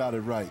refs got it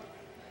right.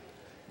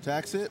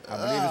 Tax it. I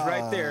believe it's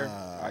right there.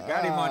 I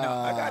got him on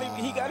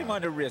the, he got him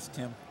on the wrist,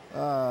 Tim.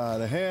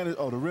 The hand is,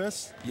 the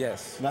wrist?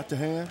 Yes. Not the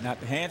hand?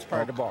 Not the hand's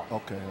part of the ball.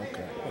 Okay.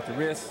 But the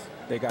wrist,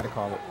 they got to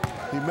call it.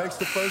 He makes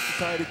the first to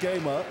tie the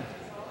game up.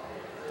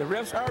 The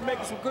refs are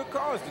making some good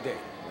calls today.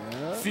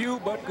 Yeah. Few,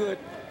 but good.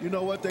 You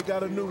know what? They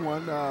got a new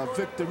one.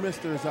 Victor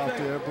Mister is out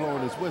there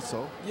blowing his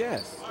whistle.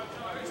 Yes.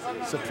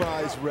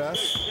 Surprise ref.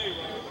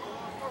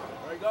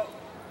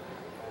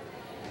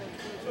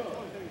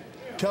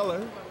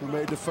 Keller, who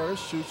made the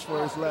first, shoots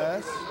for his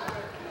last.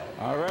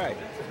 All right.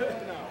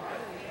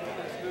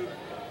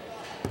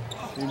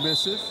 He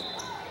misses.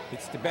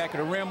 It's the back of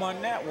the rim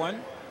on that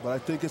one. But I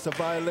think it's a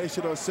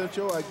violation on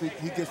Central. I think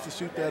he gets to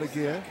shoot that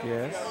again.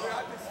 Yes.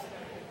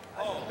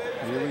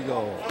 Here we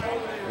go.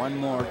 One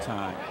more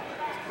time.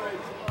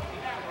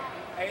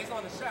 Hey, it's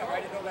on the shot,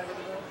 right? You know that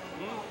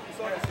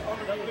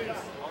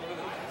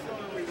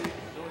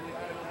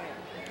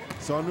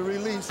It's on the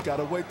release. Got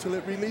to wait till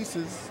it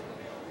releases.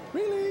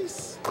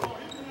 Release.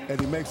 And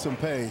he makes him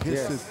pay.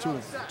 His is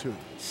 2-2.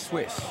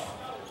 Swish.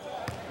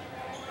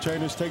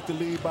 Trainers take the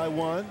lead by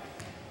 1.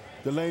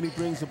 Delaney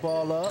brings the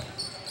ball up.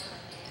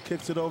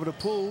 Kicks it over to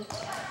Poole.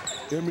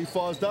 Emery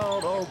falls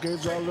down. Oh,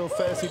 gives out a little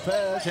fancy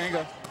pass.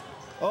 Changa.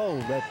 Oh,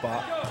 that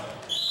bop.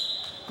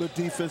 Good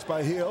defense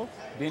by Hill.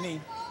 Benny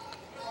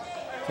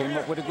came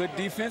up with a good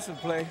defensive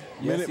play.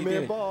 Yes, he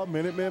did.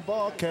 Minuteman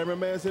ball.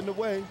 Cameraman's in the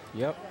way.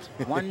 Yep.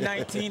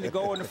 1:19 to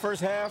go in the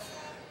first half.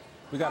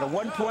 We got a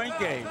 1-point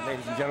game,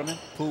 ladies and gentlemen.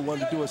 Poole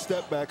wanted to do a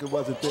step back. It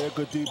wasn't there.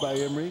 Good D by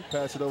Emery.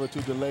 Pass it over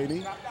to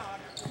Delaney.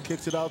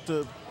 Kicks it out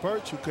to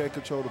Birch, who can't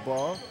control the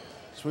ball.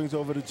 Swings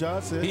over to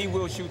Johnson. He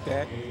will shoot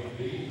that.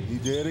 He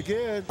did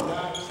again.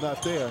 It's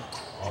not there.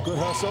 Good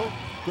hustle.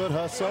 Good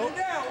hustle.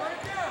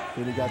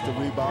 Then he got the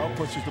rebound,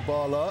 pushes the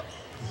ball up.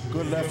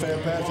 Good left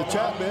hand pass to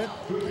Chapman.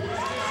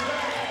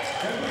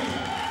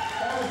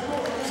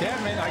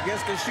 Chapman, I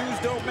guess the shoes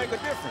don't make a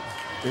difference.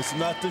 It's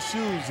not the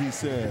shoes, he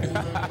said.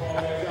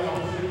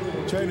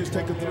 Trainers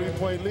take a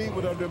 3-point lead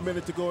with under a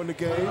minute to go in the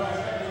game.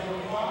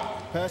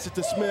 Pass it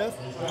to Smith.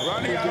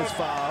 Ronnie Who gets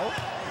fouled.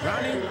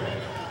 Ronnie,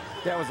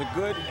 that was a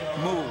good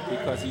move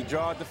because he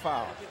drawed the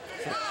foul.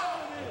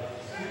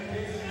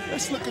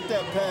 Let's look at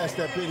that pass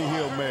that Benny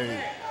Hill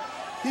made.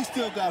 He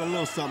still got a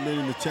little something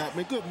in the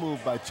Chapman. Good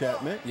move by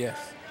Chapman. Yes.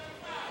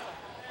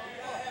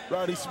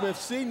 Roddy Smith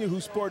Sr.,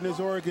 who's sporting his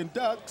Oregon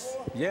Ducks.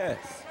 Yes.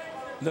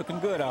 Looking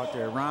good out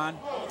there, Ron.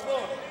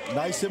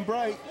 Nice and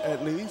bright,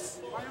 at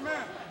least.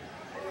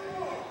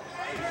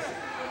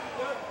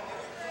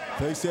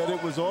 They said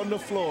it was on the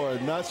floor,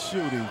 not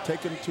shooting,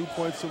 taking 2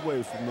 points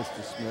away from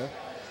Mr. Smith.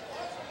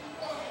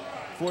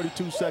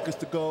 42 seconds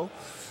to go.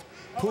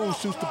 Poole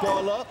shoots the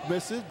ball up,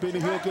 misses. Benny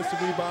Hill gets the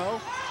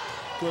rebound.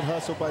 Good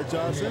hustle by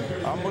Johnson.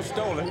 Almost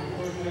stole it.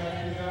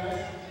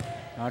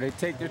 Now they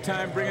take their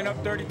time bringing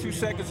up 32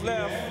 seconds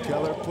left.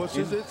 Keller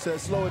pushes it,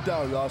 says slow it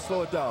down, y'all,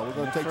 slow it down. We're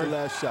going to take the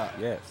last shot.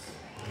 Yes.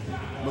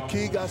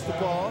 McKee got the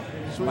ball,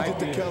 swings it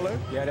to Keller.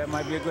 Yeah, that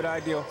might be a good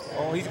idea.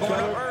 Oh, he's going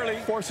Keller up early.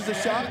 Forces a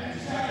shot.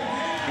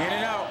 In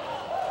and out.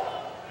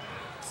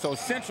 So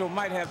Central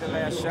might have the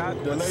last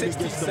shot. The lady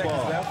 60 gets the seconds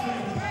ball.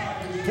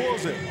 left.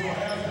 Pulls it.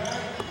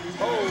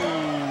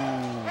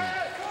 Oh,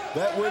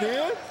 that went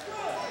in?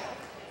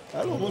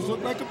 That almost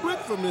looked like a brick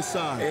from this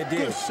side. It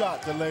did. Good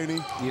shot,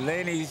 Delaney.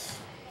 Delaney's.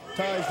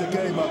 Ties the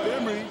game up.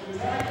 Emery.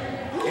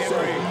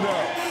 Emery. No.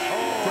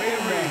 Oh,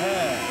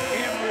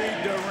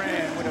 Emery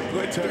Duran with a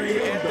good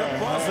three at the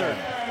buzzer.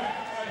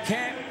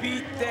 Can't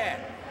beat that.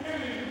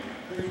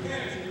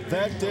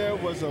 That there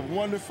was a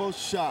wonderful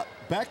shot.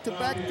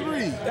 Back-to-back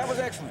three. That was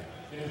excellent.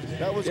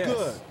 That was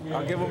good.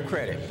 I'll give him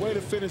credit. Way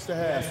to finish the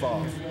half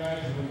off.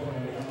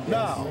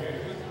 Now,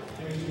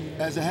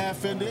 as the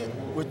half ended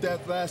with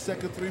that last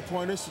second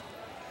three-pointers.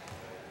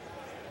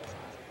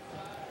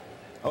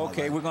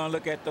 Okay, we're going to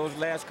look at those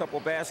last couple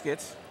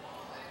baskets.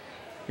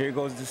 Here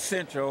goes the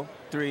Central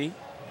three.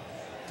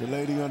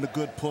 Delaney on the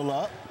good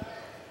pull-up.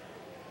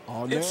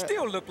 It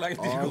still looked like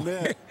it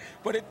did,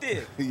 but it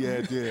did. Yeah,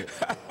 it did.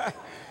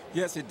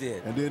 Yes, it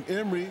did. And then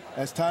Emery,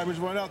 as timers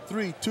run out,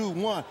 3, 2,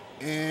 1,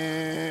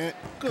 and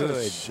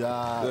good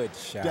shot. Good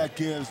shot. That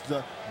gives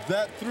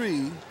that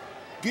three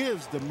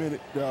gives the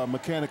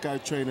Mechanic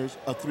Art trainers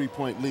a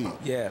 3-point lead.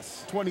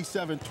 Yes.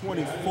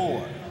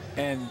 27-24.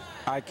 And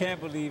I can't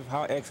believe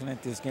how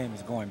excellent this game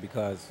is going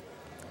because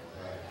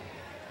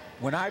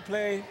when I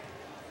play,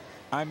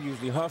 I'm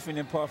usually huffing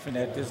and puffing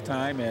at this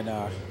time, and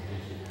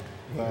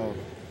well,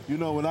 you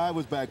know, when I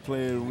was back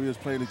playing, we was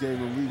playing the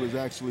game and we was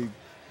actually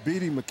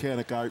beating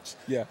Mechanic Arts.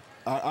 Yeah.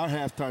 Our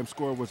halftime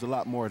score was a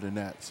lot more than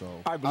that. So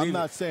I'm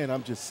not saying,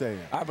 I'm just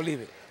saying. I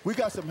believe it. We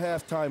got some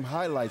halftime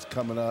highlights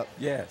coming up.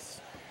 Yes.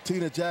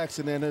 Tina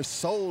Jackson and her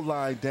Soul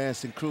Line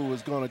dancing crew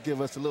is going to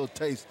give us a little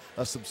taste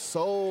of some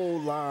Soul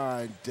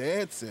Line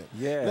dancing.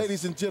 Yes.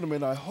 Ladies and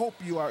gentlemen, I hope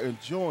you are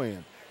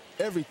enjoying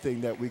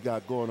everything that we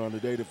got going on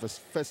today. The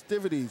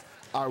festivities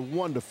are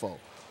wonderful.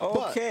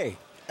 Okay.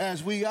 But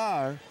as we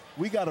got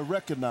to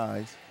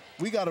recognize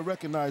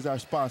our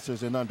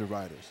sponsors and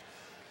underwriters.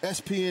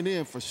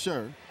 SPNN for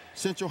sure,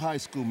 Central High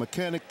School,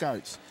 Mechanic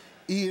Arts,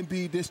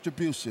 E&B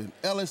Distribution,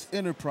 Ellis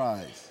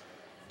Enterprise,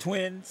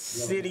 Twin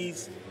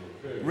Cities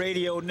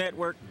Radio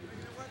Network,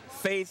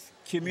 Faith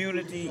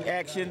Community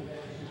Action,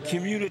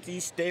 Community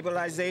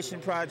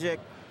Stabilization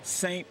Project,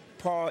 St.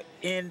 Paul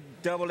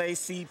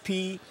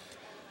NAACP,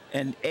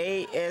 and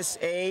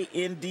ASA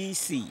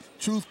NDC.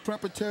 Truth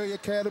Preparatory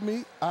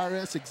Academy,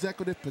 RS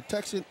Executive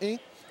Protection, Inc.,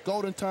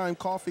 Golden Time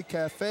Coffee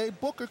Cafe,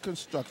 Booker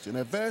Construction,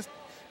 Advanced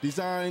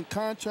Design,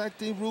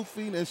 Contracting,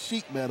 Roofing, and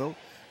Sheet Metal,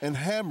 and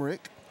Hamrick,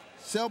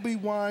 Selby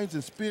Wines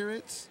and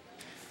Spirits,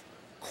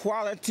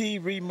 Quality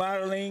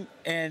Remodeling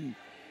and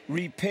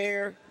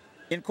Repair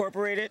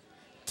Incorporated,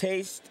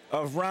 Taste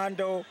of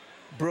Rondo,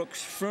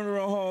 Brooks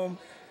Funeral Home,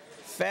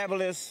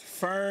 Fabulous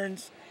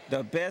Ferns,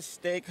 The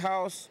Best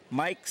Steakhouse,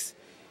 Mike's,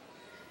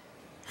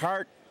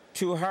 Heart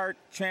to Heart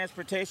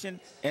Transportation,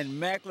 and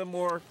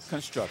Macklemore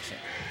Construction.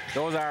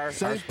 Those are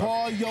St.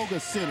 Paul Yoga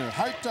Center,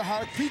 Heart to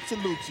Heart Pizza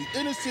Lucci,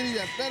 Inner City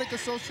Athletic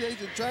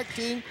Association Track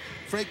Team,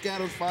 Frank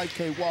Adams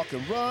 5K Walk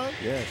and Run,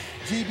 yes.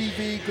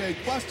 GBV Greg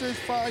Busters,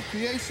 5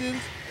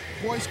 Creations,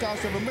 Boy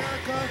Scouts of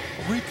America,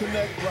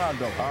 Reconnect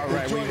Rondo. All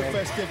right, enjoy the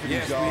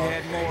festivities, y'all.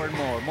 Yes, we had more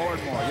and more.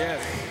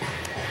 Yes,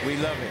 we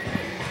love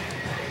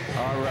it.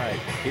 All right,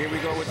 here we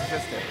go with the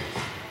festivities.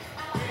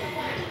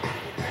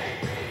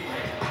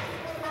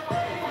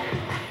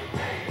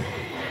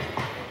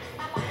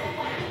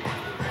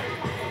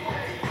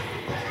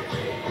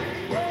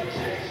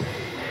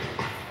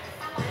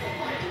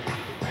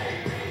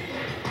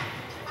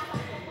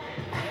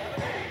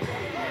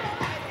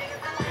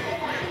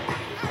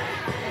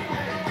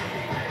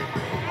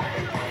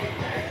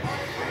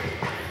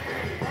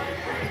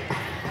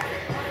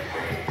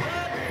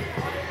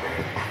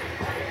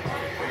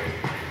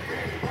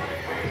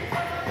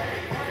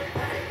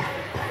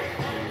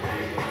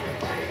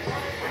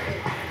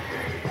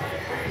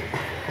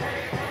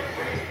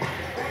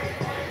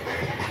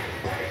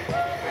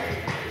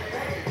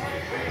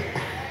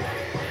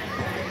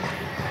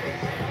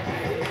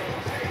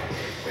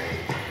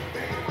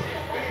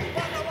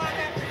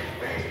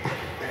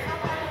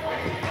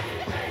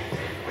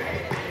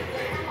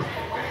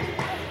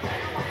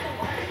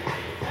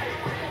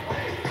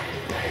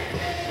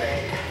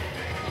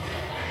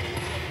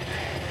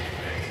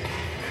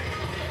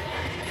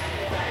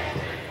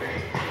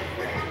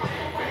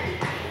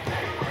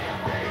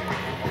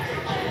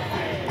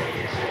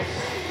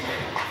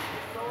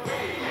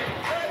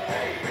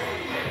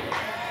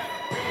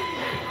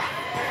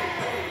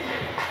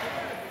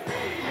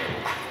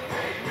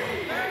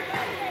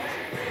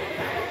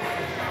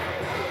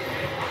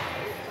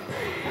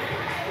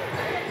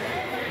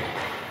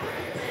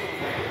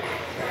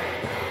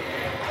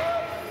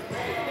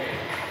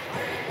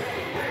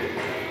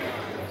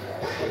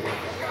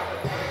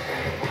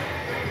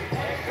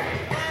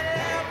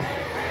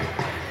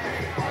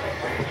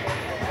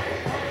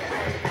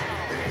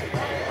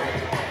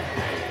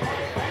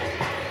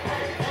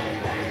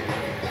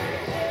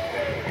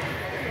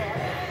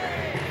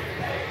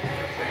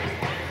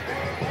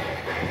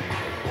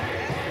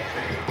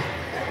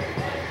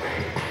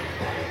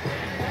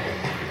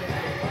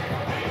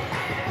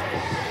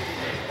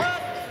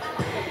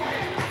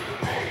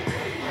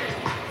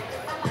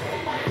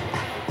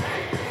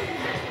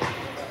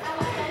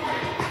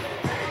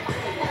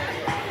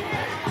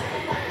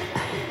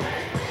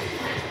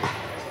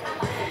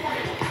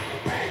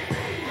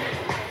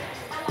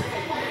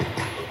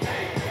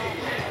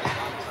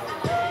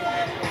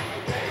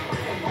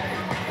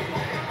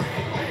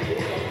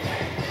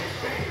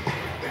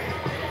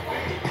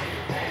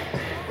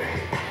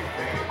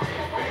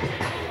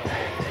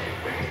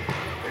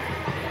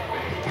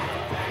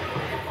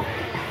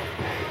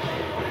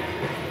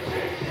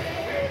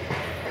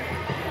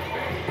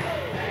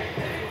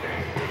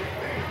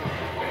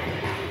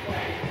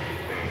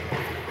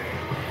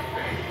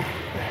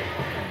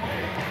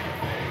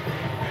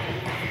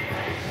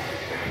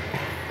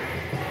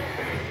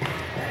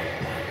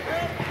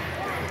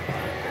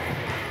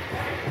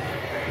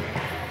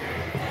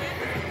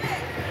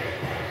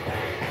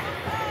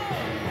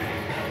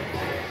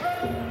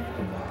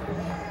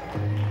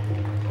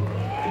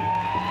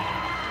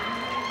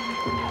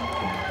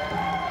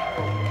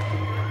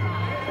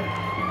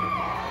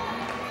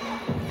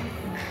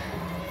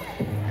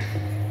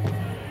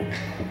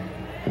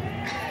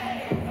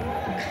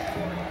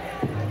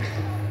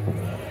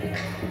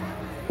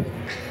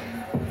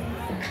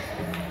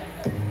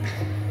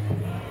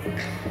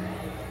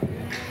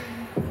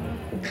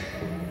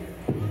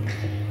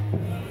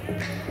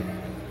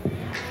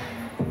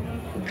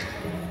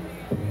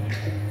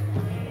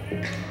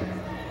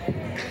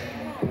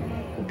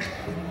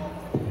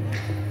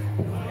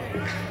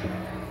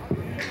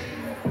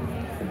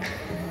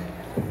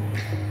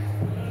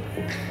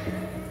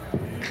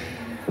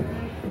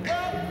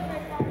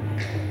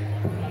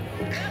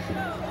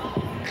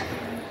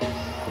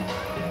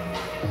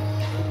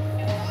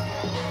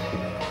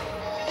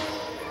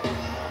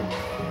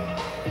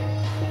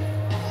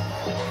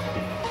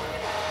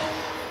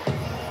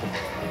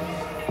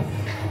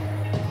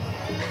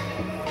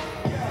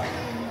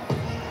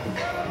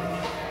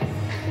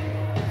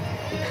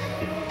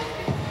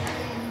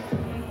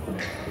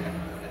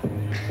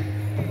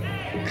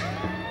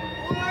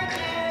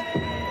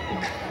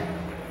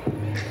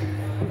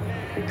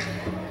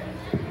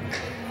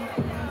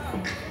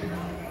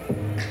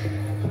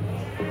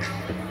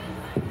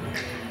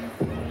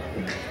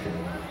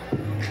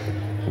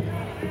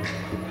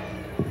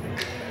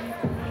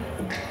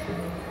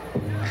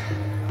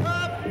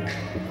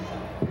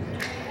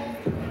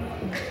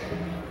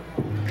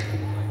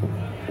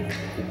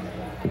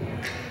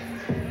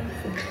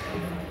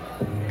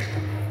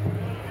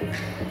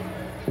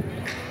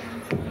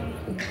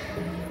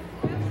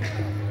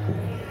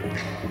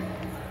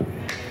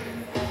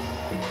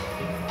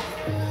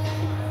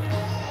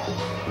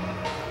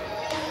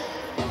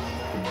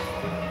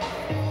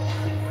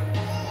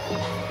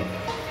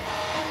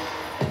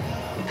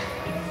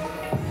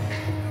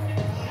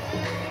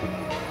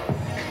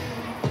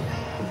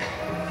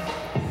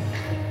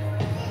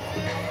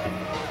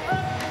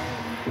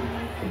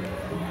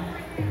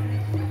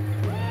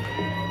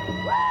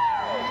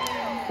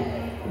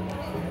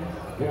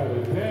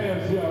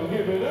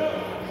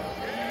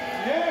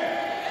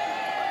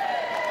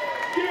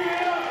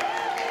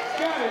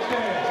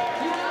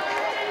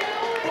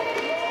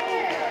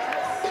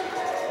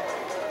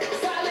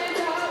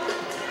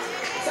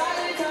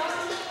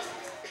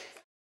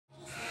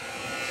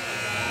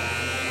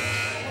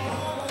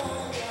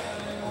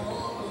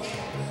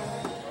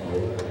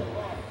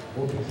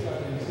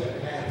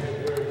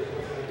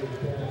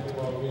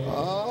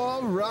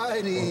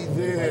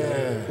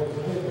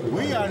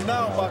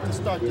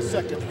 to start the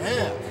second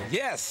half.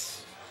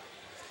 Yes.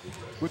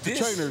 With the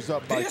trainers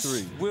up by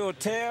 3.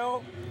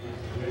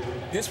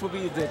 This will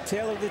be the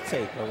tail of the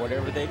tape, or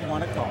whatever they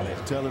want to call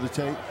it. Tail of the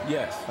tape?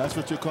 Yes. That's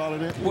what you're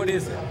calling it? What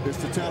is it? It's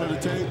the tail of the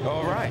tape?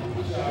 All right.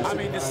 I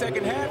mean, the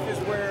second half is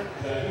where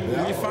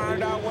we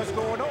find out what's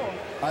going on.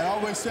 I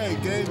always say,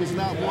 game is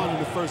not won in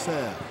the first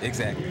half.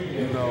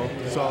 Exactly. You know,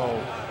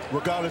 so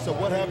regardless of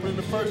what happened in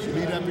the first, you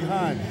leave that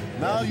behind.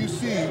 Now you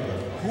see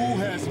who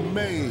has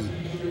made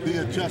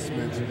the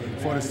adjustments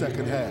for the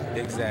second half.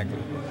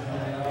 Exactly.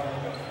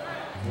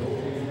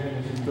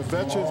 The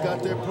veterans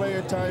got their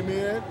playing time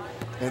in,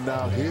 and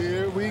now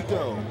here we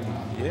go.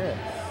 Yeah.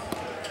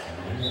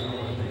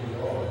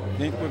 I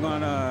think we're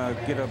gonna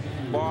get a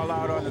ball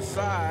out on the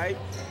side.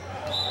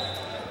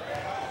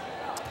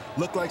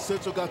 Look like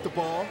Central got the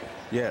ball.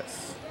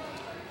 Yes.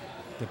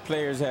 The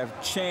players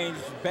have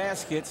changed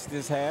baskets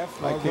this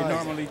half, like they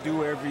normally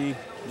do every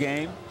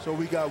game. So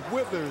we got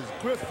Withers,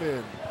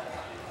 Griffin,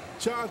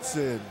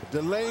 Johnson,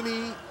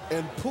 Delaney,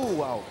 and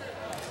Poole out.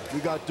 We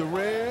got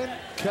Duran,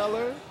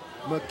 Keller,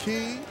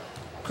 McKee,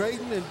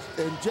 Creighton,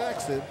 and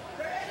Jackson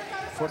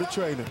for the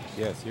trainer.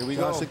 Yes, here we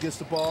go. Johnson gets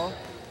the ball,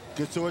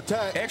 gets to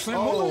attack.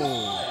 Excellent move.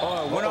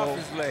 Oh, it went off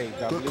his leg.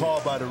 Good call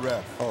by the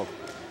ref. Oh,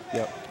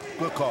 yep.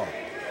 Good call.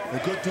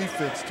 And good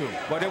defense, too.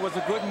 But it was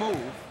a good move.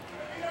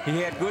 He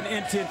had good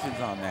intentions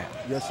on that.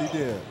 Yes, he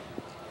did.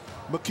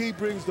 McKee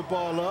brings the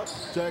ball up.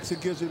 Jackson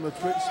gives him a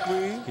quick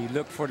screen. He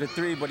looked for the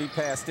 3, but he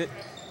passed it.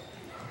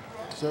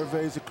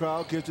 Surveys the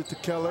crowd, gives it to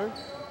Keller,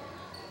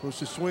 who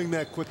should swing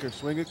that quicker.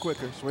 Swing it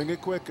quicker. Swing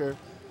it quicker.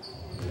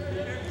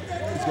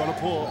 He's going to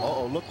pull.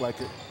 Uh-oh, look like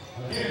it.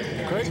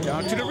 Creighton.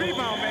 Down to the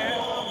rebound, man.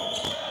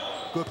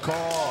 Good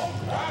call.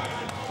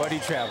 But he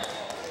traveled.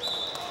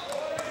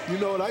 You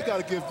know what? I got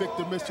to give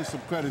Victor Mister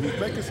some credit. He's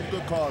making some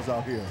good calls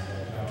out here.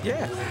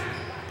 Yes.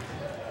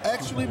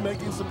 Actually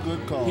making some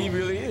good calls. He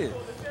really is.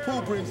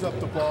 Poole brings up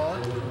the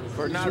ball.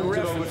 For not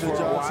reffing for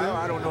a while.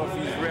 I don't know if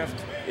he's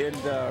reffed in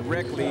the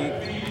rec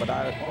league, but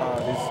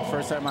this is the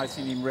first time I've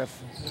seen him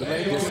ref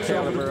this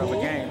caliber of a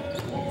game.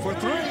 For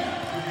 3.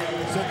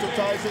 Central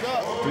ties it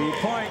up.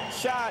 3-point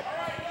shot.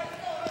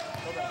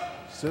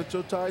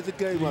 Central ties the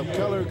game up.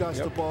 Keller got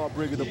the ball,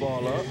 bringing the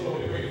ball up.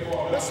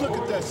 Let's look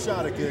at that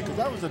shot again, because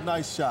that was a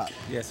nice shot.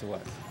 Yes, it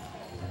was.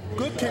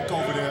 Good kick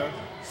over there.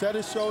 Set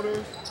his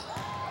shoulders.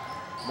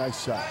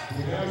 Nice shot.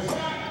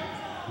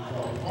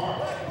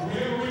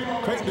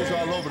 Creighton is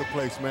all over the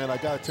place, man. I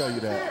got to tell you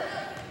that.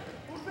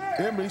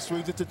 Emery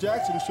swings it to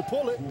Jackson, who should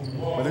pull it,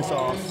 but it's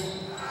off.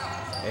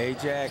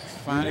 Ajax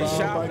finally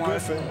shot one,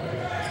 Griffin.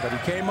 but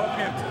he came up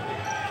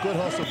empty. Good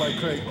hustle by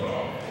Creighton.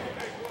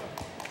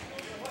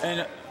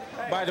 And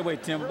by the way,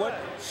 Tim, what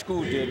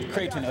school did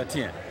Creighton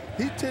attend?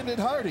 He attended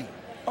Hardy.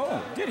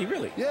 Oh, did he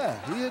really? Yeah,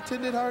 he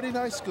attended Hardy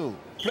High School.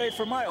 Played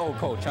for my old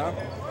coach,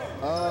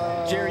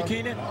 huh? Jerry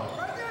Keenan?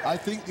 I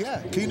think,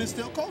 yeah. Keenan's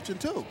still coaching,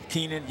 too.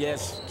 Keenan,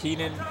 yes.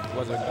 Keenan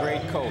was a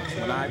great coach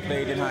when I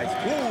played in high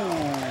school.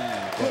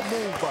 Ooh, good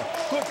move,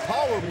 good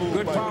power move.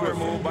 Good power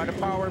move by the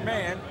power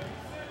man.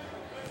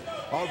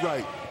 All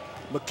right.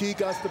 McKee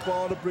got the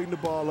ball to bring the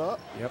ball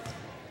up. Yep.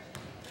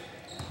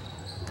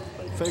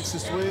 Fakes the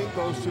swing,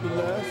 goes to the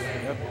left.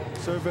 Yep.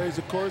 Surveys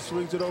the course,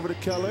 swings it over to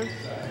Keller,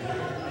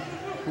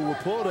 who will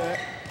pull that.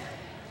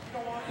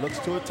 Looks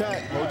to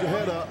attack. Hold your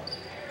head up.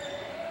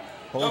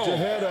 Hold your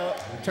head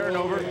up.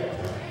 Turnover.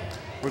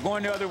 We're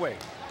going the other way.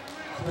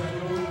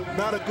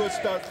 Not a good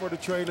start for the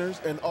trainers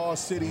and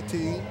all-city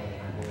team.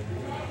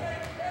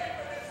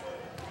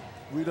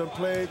 We done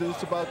played.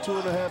 It's about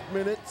 2.5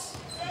 minutes.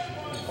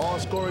 All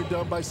scoring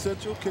done by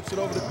Central. Kicks it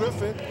over to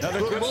Griffin. Another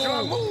good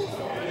strong move.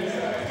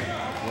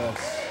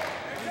 Yes.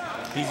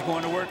 He's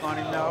going to work on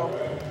him now.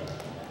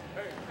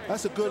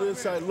 That's a good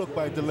inside look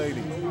by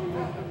Delaney.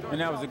 And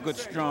that was a good,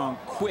 strong,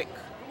 quick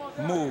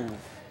move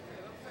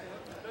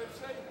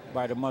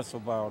by the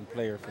muscle-bound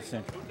player for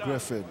Central.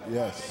 Griffin,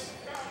 yes.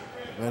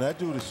 Man, that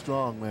dude is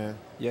strong, man.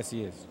 Yes,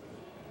 he is.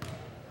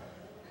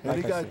 And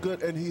he got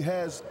good, and he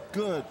has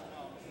good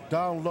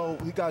down low.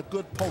 He got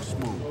good post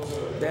moves.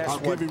 I'll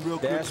give him real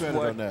good credit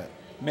on that.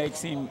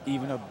 Makes him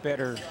even a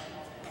better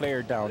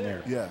player down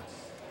there. Yes,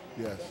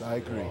 yes, I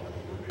agree.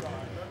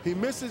 He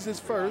misses his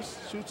first,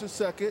 shoots his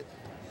second,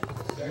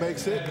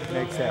 makes it.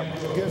 Makes that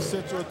one. Gives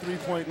Central a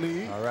 3-point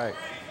lead. All right.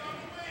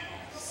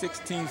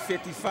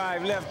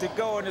 16:55 left to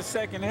go in the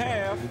second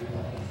half.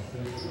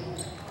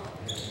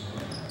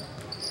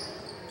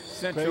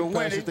 Central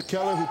winning. Passes to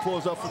Keller, who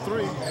pulls up for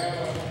 3.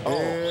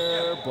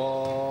 Air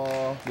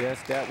ball.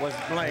 Yes, that was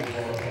blank.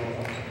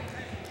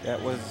 That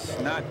was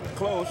not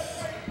close.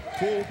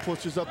 Poole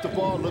pushes up the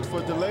ball, looks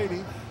for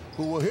Delaney,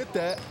 who will hit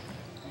that.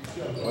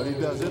 But he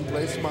doesn't.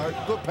 Play smart.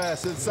 Good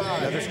pass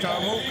inside. Another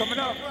strong move coming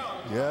up.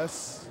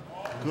 Yes.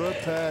 Good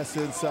pass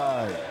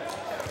inside.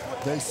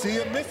 They see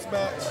a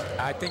mismatch.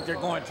 I think they're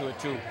going to it,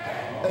 too.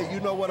 Hey,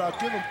 you know what? I'll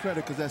give them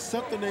credit because that's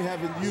something they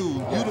haven't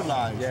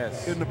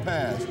utilized in the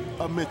past,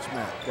 a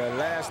mismatch. The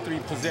last 3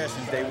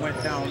 possessions, they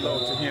went down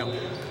low to him.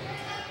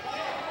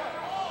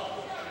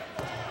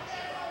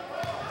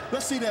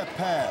 Let's see that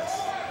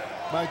pass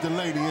by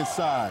Delaney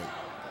inside.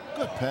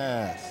 Good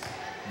pass.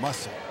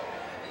 Muscle.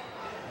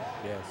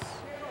 Yes.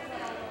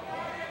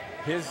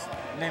 His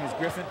name is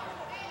Griffin?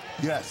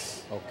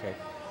 Yes. Okay.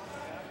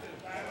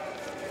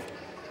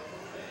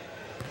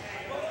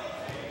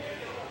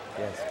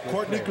 Yes.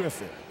 Courtney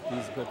Griffin.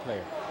 He's a good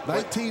player.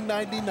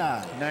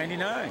 1999.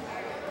 99.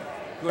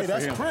 Good Hey, for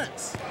that's him.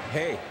 Prince.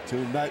 Hey.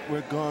 Tonight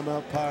we're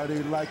gonna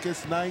party like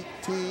it's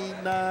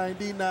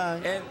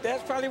 1999. And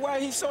that's probably why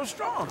he's so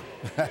strong.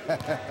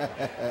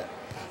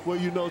 Well,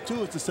 you know,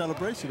 too, it's a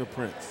celebration of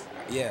Prince.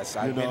 Yes,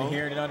 I've been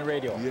hearing it on the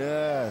radio.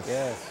 Yes.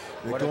 Yes.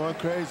 They're going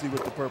crazy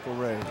with the Purple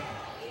Rain.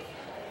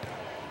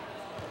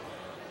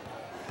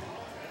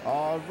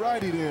 All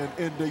righty then.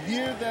 In the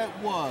year that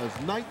was,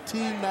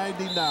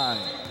 1999,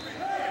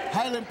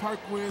 Highland Park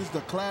wins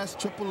the Class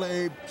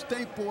AAA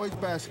State Boys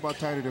Basketball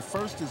title, the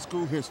first in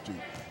school history.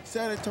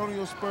 San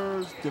Antonio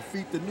Spurs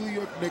defeat the New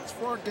York Knicks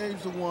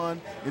 4-1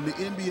 in the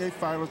NBA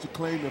Finals to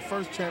claim their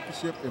first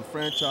championship in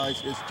franchise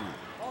history.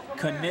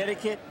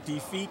 Connecticut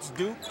defeats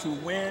Duke to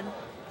win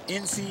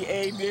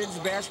NCAA men's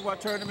basketball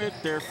tournament,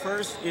 their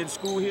first in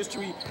school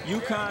history.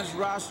 UConn's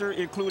roster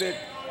included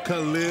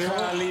Khalid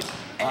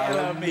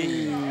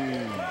Alumni.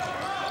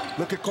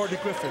 Look at Courtney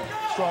Griffin,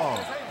 strong.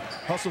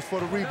 Hustles for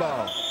the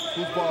rebound.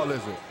 Whose ball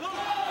is it?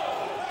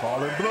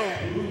 Call it blue.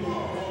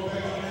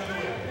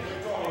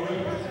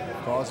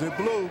 Calls it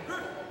blue.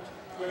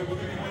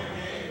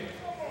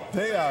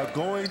 They are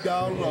going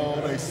down low.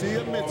 They see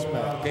a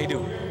mismatch. They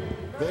do.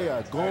 They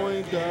are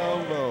going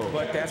down low.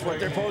 But that's what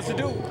they're supposed to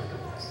do.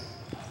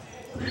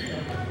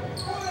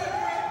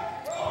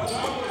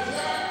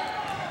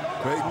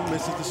 Creighton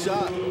misses the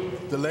shot.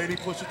 Delaney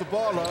pushes the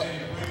ball up.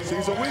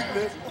 Sees a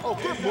weakness. Oh,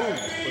 good move,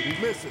 but he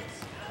misses.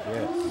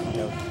 Yes.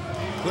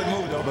 Good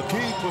move, though.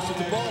 McKee pushes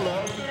the ball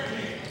up.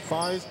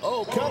 Finds,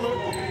 Keller.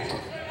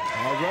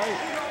 All right.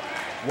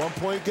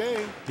 1-point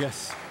game.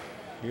 Yes.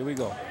 Here we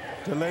go.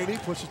 Delaney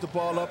pushes the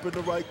ball up in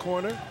the right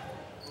corner.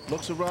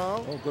 Looks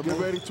around. Get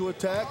ready to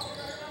attack.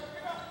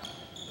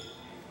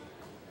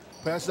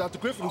 Passes out to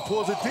Griffin, who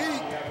pulls it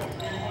deep.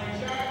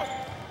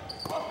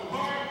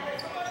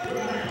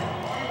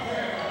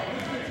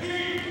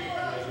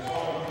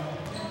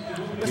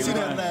 Let's see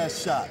that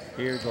last shot.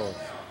 Here it goes.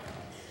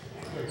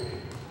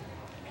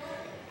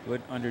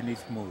 Good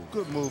underneath move.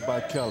 Good move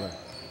by Keller.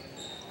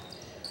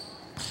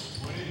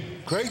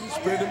 Creighton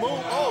spin and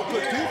move. Oh,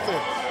 good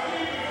defense.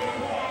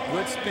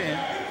 Good spin.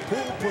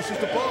 Poole pushes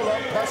the ball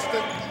up, passes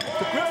it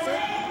to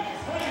Griffin.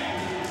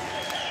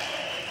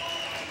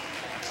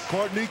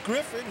 Courtney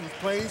Griffin, he's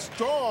playing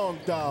strong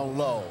down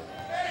low.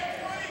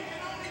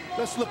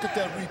 Let's look at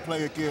that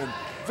replay again.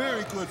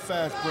 Very good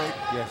fast break.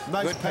 Yes.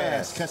 Nice good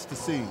pass. Catch the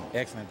seam.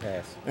 Excellent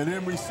pass. And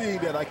then seeing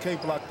that I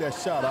can't block that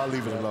shot, I'll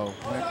leave it alone.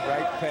 Went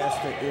right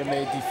past the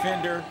MA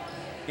defender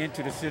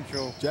into the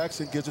central.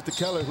 Jackson gives it to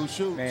Keller, who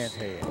shoots. Man's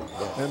head.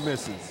 Yes. And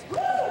misses.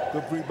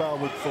 Good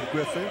rebound from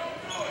Griffin.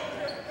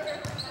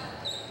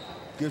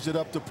 Gives it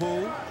up to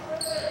Poole.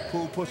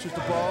 Poole pushes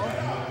the ball.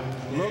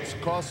 Looks,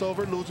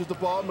 crossover, loses the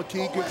ball.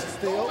 McKee gets a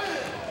steal.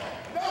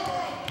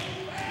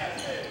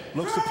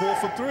 Looks to pull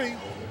for three.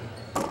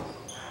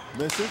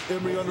 Misses.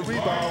 Emery on the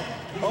rebound.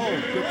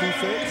 Oh, good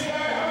defense.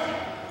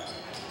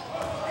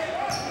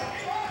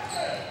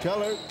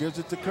 Keller gives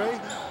it to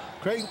Creighton.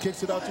 Creighton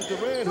kicks it out to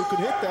Durant, who can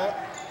hit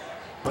that,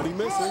 but he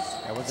misses.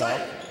 That was out.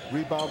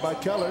 Rebound by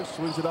Keller.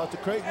 Swings it out to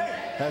Creighton.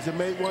 Hasn't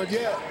made one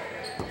yet.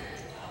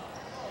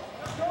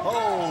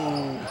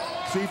 Oh,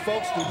 see,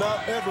 folks, do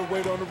not ever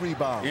wait on the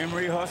rebound.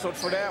 Emery hustled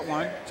for that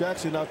one.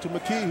 Jackson out to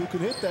McKee, who can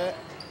hit that,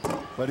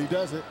 but he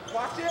doesn't.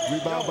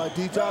 Rebound by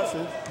D.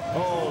 Johnson.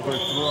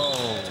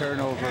 Overthrow.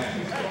 Turnover.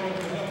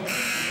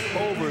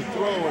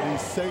 Overthrow, and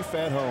he's safe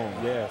at home.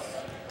 Yes.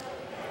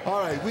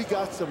 All right, we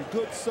got some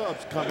good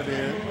subs coming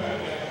in.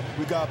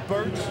 We got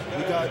Birch,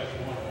 we got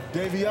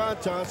Davion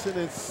Johnson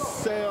and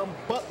Sam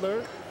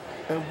Butler,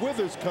 and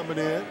Withers coming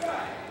in.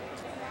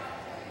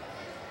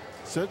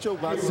 Central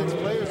got 6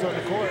 players on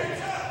the court.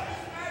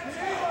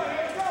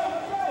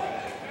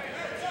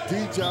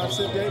 D.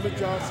 Johnson, David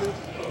Johnson,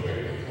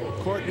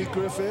 Courtney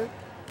Griffin,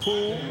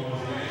 Poole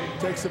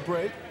takes a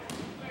break.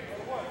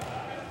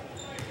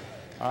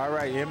 All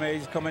right,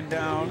 MA's coming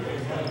down.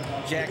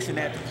 Jackson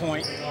at the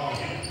point.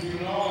 He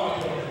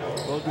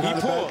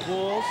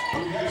pulls.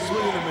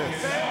 Swing and a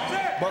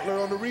miss. Butler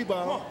on the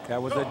rebound. That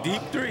was a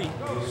deep three.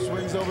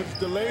 Swings over to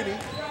Delaney,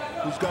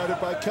 who's guarded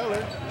by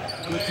Keller.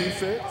 Good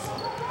defense.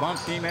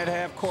 Bumped him at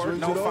half court,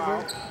 Swings no it foul.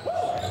 over.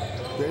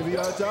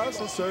 Davion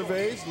Johnson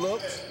surveys,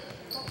 looks.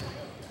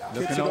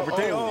 Looking over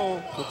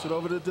to Puts it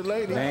over to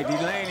Delaney.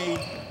 Delaney.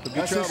 Could be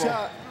That's his trouble.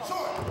 shot.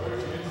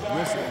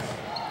 Misses.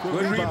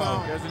 Good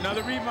rebound. There's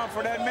another rebound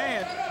for that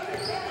man.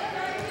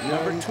 Yeah,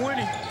 Number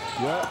 20.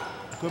 Yeah.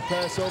 Good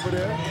pass over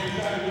there.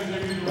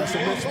 That's a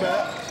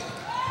mismatch.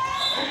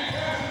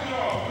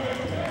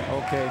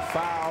 Okay,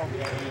 foul.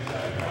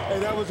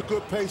 And that was a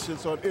good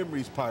patience on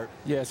Emery's part.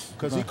 Yes.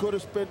 Because he could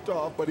have spent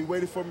off, but he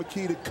waited for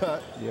McKee to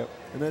cut. Yep.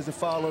 And there's a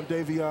foul on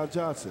Davion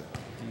Johnson.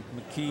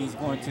 McKee's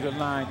going to the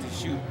line to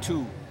shoot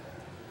 2.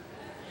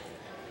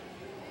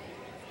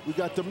 We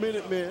got the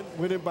Minutemen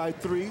winning by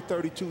 3,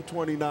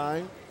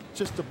 32-29.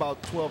 Just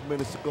about 12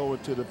 minutes to go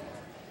into the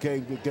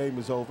game. The game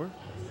is over.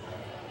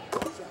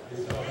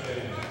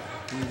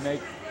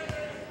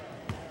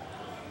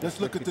 Let's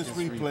look at this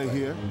replay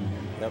here.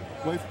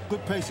 Yep. Wait,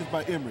 good patience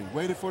by Emery.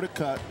 Waited for the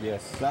cut.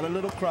 Yes. Got a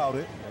little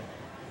crowded.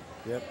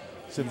 Yep.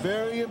 It's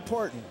very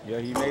important. Yeah,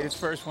 he made his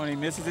first one. He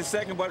misses his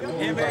second, but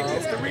Emery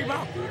gets the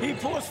rebound. He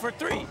pulls for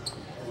 3.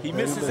 He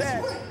misses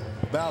that.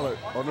 Ballard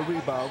on the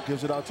rebound,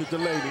 gives it out to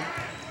Delaney,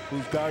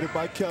 who's guarded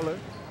by Keller.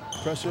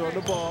 Pressure on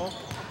the ball.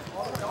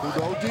 Who's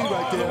OD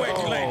right there.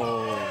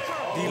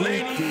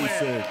 Delaney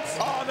went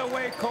all the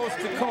way coast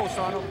to coast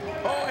on him.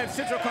 Oh, and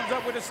Central comes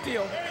up with a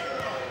steal.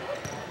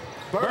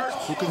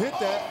 Burks, who can hit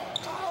that.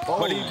 Oh.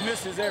 But he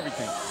misses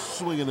everything.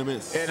 Swing and a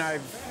miss. And I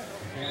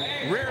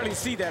rarely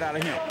see that out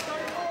of him.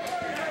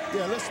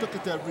 Yeah, let's look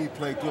at that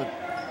replay. Good.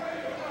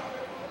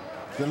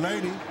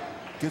 Delaney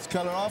gets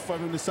Keller off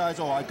of him, decides,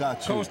 oh, I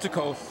got you. Coast to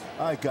coast.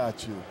 I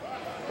got you.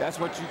 That's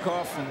what you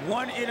call from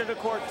one end of the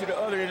court to the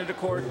other end of the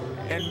court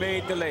and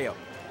made the layup.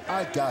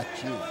 I got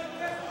you.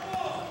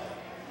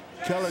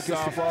 Keller gets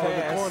the ball in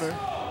the corner.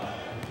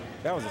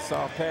 That was a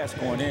soft pass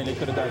going in. They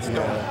could have got stolen.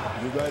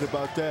 Yeah, you're right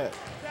about that.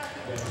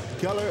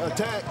 Keller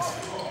attacks.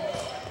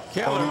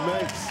 Keller he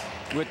makes.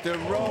 With the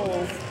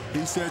roll.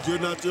 He said you're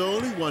not the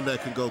only one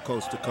that can go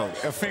coast to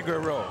coast. A finger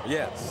roll,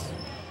 yes.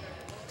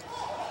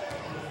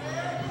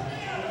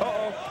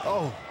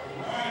 Oh.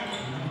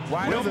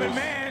 Wide open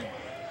man.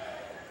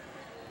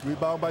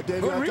 Rebound by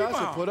Davion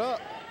Johnson, put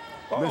up.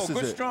 Misses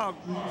good it. strong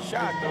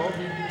shot, though.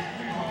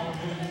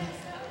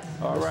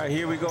 All right,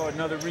 here we go.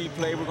 Another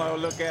replay we're going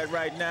to look at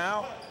right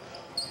now.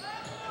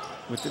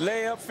 With the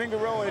layup, finger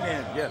rolling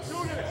in, yes.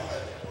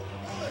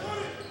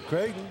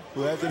 Creighton,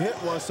 who hasn't hit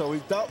one, so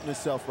he's doubting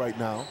himself right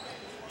now.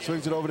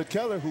 Swings it over to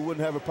Keller, who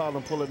wouldn't have a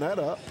problem pulling that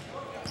up.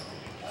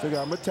 Figure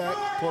I'm attack,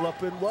 pull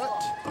up in what?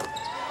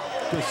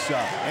 Good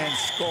shot. And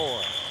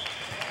score.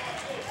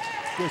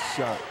 Good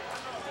shot.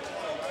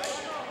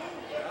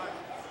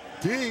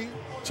 D.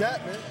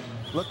 Chapman,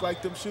 look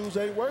like them shoes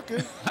ain't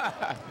working.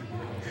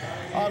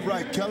 All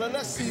right, Keller,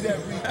 let's see that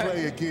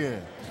replay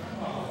again.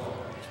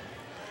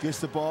 Gets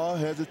the ball,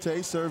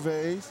 hesitates,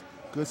 surveys,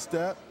 good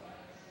step,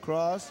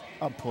 cross,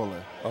 I'm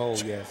pulling. Oh,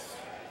 yes.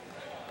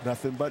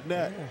 Nothing but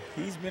net.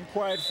 Yeah, he's been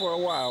quiet for a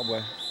while,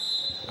 but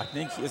I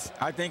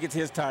think it's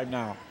his time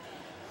now.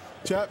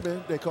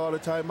 Chapman, they called a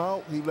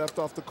timeout. He left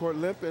off the court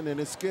limping, and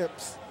it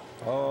skips.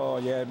 Oh,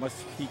 yeah,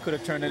 he could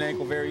have turned an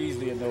ankle very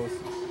easily in those.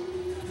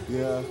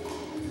 Yeah,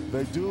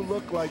 they do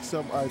look like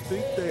some, I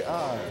think they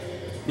are.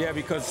 Yeah,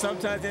 because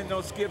sometimes in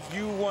those skips,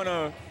 you want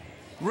to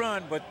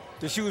run, but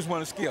the shoes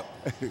want to skip.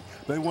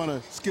 They want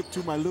to skip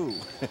to my loo.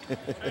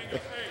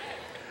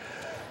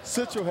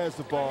 Central has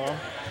the ball.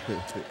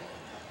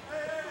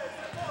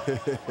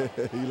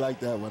 You like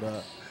that one,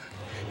 huh?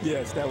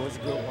 Yes, that was a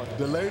good one.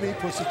 Delaney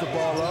pushes the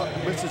ball up,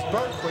 misses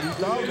Burke, but he's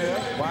down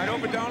there. Wide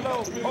open down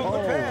low. Oh,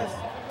 good pass.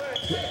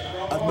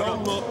 A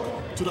no-look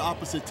to the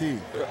opposite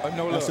team. A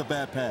no-look. That's a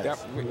bad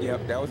pass.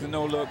 Yep, that was a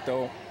no-look,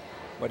 though.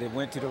 But it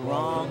went to the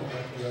wrong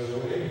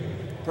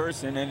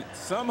person, and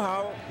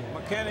somehow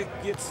Mechanic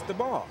gets the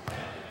ball.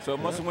 So it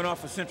must have went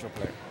off a Central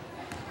player.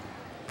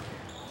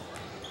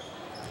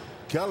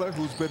 Keller,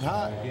 who's been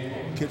hot,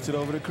 kicks it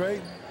over to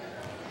Creighton.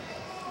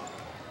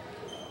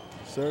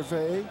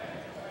 Survey.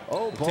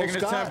 Oh, Bo Taking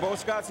his Scott. time. Bo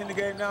Scott's in the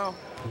game now.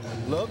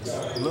 Looks.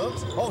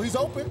 Oh, he's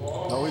open.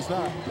 No, he's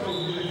not.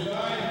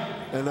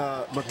 And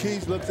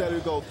McKees looks at it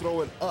and go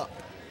throw it up.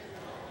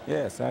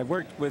 Yes, I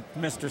worked with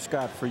Mr.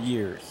 Scott for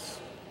years.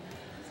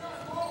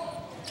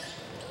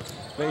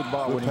 Played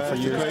ball with him for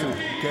years, too.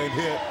 Game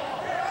hit.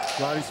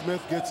 Ronnie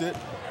Smith gets it.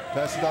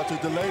 Passes out to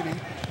Delaney,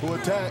 who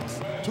attacks.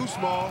 Too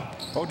small.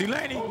 Oh,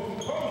 Delaney.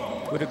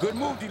 With a good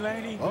move,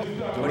 Delaney. Oh,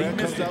 but he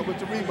missed comes out with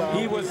the rebound.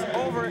 He was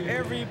over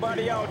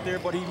everybody out there,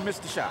 but he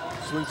missed the shot.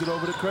 Swings it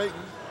over to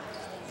Creighton.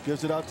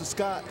 Gives it out to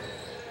Scott.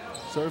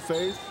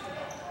 Surveys.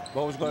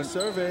 Bo's going to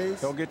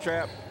surveys. Don't get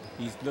trapped.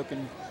 He's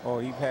looking. Oh,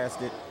 he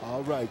passed it.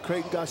 All right,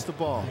 Creighton got the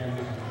ball.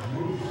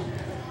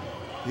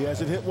 He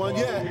hasn't hit one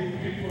yet.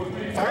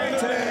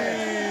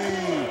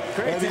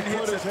 Creighton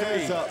hits a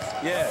three.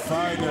 Yes.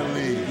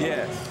 Finally.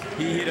 Yes,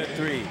 he hit a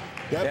three.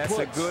 That's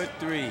a good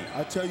three.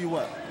 I tell you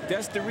what.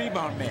 That's the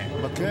rebound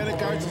man.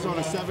 Mechanic Arts is on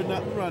a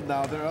 7-0 run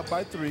now. They're up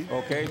by 3.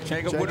 Okay,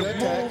 Chenga with a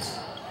move.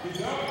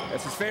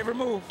 That's his favorite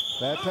move.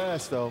 Bad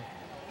pass, though.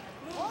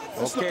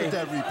 Let's look at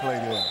that replay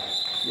there.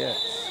 Yes.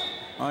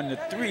 On the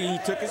 3, he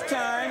took his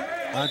time.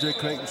 Andre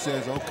Creighton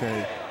says,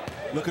 okay.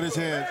 Look at his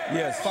hand.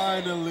 Yes.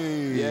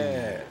 Finally.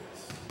 Yes.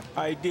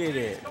 I did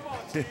it.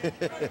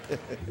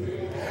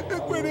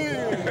 It went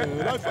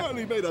in. I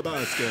finally made a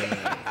basket.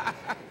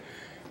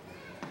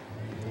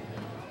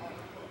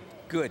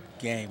 Good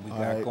game we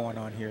got going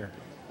on here.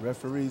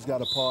 Referees got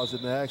to pause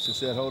in the action.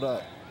 Said, hold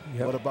up.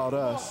 Yep. What about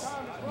us?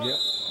 Yep.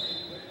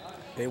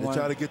 They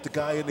try to get the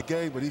guy in the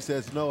game, but he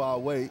says, no,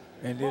 I'll wait.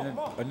 And then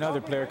another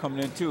player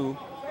coming in, too.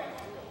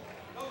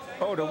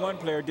 Oh, the one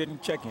player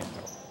didn't check in,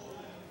 though.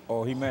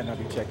 Oh, he might not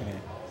be checking in.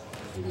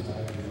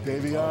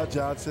 Davion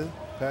Johnson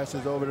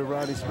Passes over to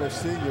Ronnie Smith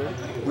Sr.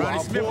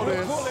 Ronnie Smith will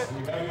pull it.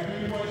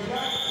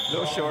 A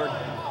little short.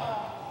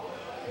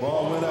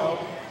 Ball went out.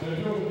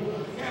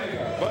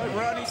 But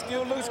Ronnie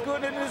still looks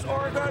good in his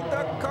Oregon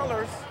Duck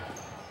colors.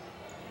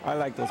 I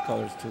like those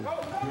colors too.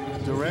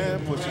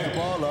 Durant pushes the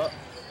ball up.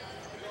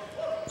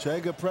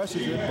 Changa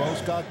presses it. Bo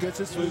Scott gets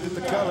it, swings it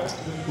to Keller.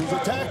 Who's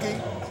attacking?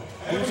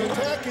 Who's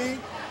attacking?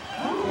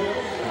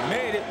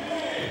 Made it.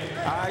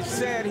 I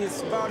said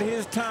it's about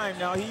his time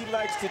now. He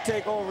likes to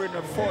take over in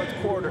the fourth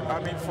quarter.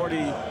 I mean, for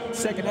the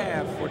second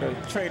half for the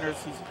trainers.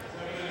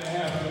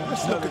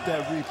 Let's look at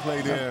that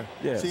replay there.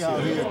 Yes, see how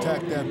he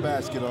attacked that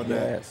basket on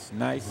that. Yes,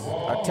 nice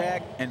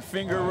attack and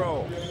finger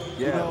roll. Yes,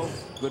 you know,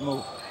 good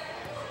move.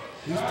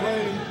 He's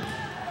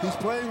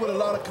playing with a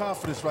lot of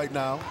confidence right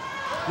now.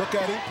 Look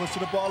at him,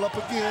 pushing the ball up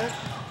again.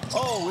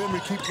 Oh,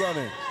 Emery keeps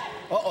running.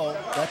 Uh-oh,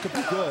 that could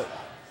be good.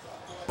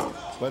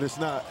 But it's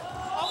not.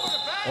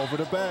 Over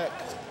the back.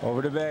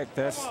 Over the back.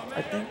 I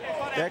think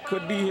that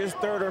could be his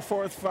third or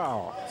fourth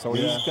foul. So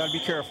he's got to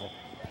be careful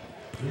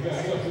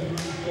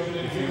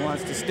if he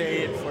wants to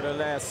stay in for the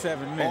last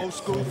 7 minutes. Old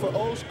school for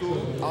old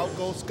school. Out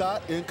goes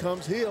Scott, in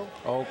comes Hill.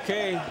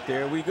 Okay,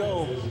 there we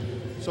go.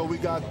 So we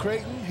got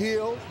Creighton,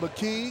 Hill,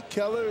 McKee,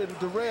 Keller, and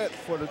Durant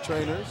for the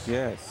trainers.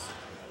 Yes.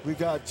 We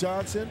got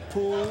Johnson,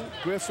 Poole,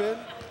 Griffin,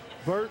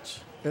 Birch,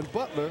 and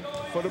Butler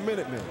for the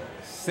Minutemen.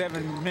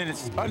 7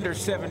 minutes, under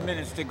 7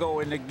 minutes to go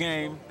in the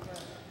game.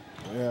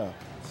 Yeah.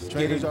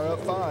 Trainers are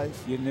up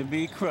 5. Getting to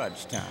be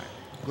crunch time.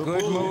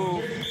 Good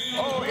move.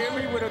 Oh,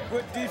 Emery with a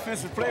good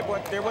defensive play,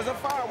 but there was a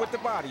foul with the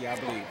body, I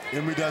believe.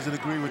 Emery doesn't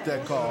agree with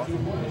that call.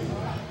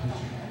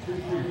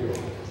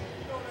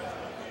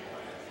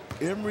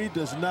 Emery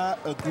does not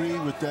agree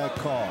with that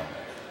call.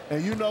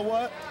 And you know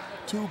what?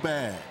 Too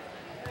bad.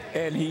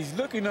 And he's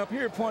looking up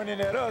here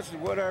pointing at us.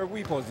 What are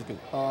we supposed to do?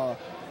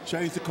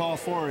 Change the call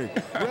for him.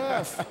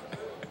 Ref,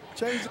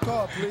 change the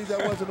call, please.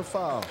 That wasn't a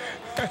foul.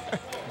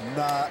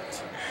 Not.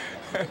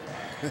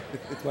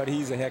 But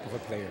he's a heck of a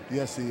player.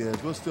 Yes, he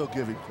is. We'll still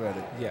give him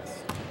credit.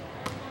 Yes.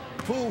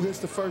 Poole hits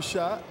the first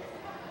shot.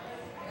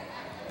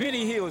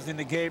 Benny Hill's in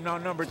the game now,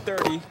 number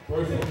 30.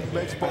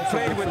 Makes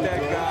played with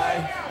that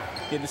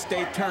guy in the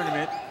state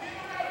tournament.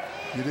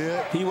 You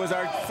did? He was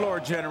our floor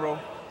general.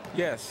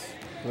 Yes.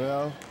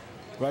 Well,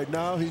 right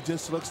now he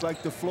just looks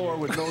like the floor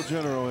with no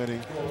general in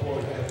him.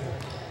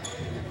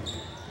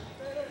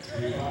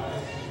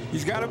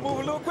 He's got to move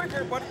a little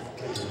quicker, but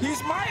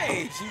he's my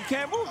age. He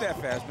can't move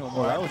that fast no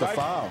more. Oh, that was a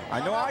foul.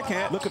 I know I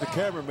can't. Look at the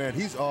cameraman.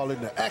 He's all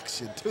in the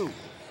action, too.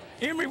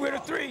 Emery with a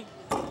 3.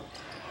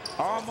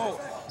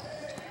 Almost.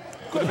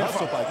 Good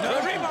hustle by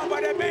Another Creighton. rebound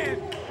by that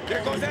man.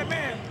 There goes that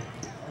man.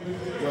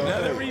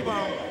 Another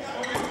rebound.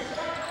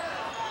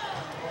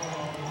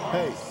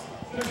 Hey,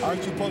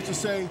 aren't you supposed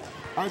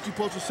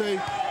to say,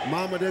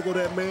 Mama, there go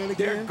that man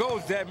again? There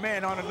goes that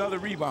man on another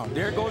rebound.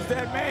 There goes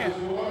that man.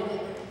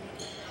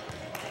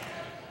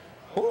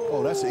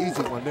 Oh, that's an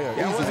easy one there.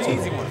 That was an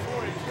easy one.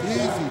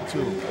 Easy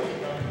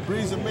two.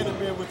 Brings the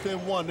Minutemen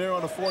within 1. They're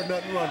on a 4-0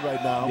 run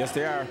right now. Yes,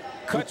 they are.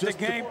 Cut the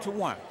game to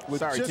 1.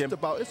 Sorry, Tim.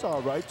 It's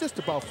all right. Just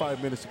about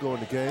 5 minutes to go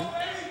in the game.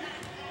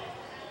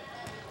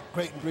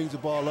 Creighton brings the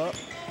ball up,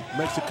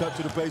 makes the cut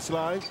to the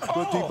baseline.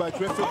 Good deep by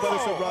Griffin, but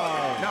it's a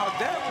round. Now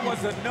that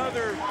was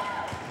another.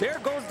 There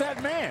goes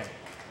that man.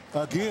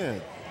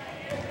 Again.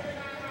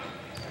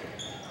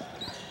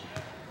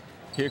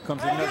 Here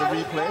comes another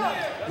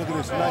replay. Look at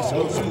this nice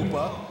little scoop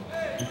up.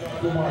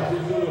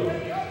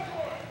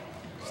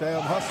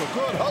 Sam Hustle,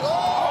 good.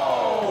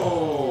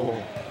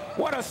 Oh!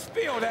 What a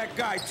spill that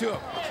guy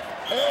took.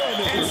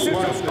 And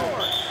Central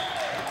scores.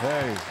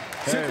 Hey.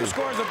 Central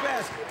scores a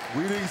basket.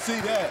 We didn't see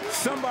that.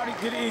 Somebody,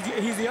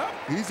 he's up?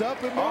 He's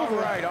up and moving. All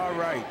right, all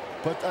right.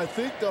 But I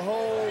think the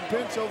whole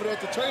bench over there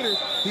at the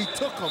trainers, he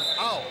took them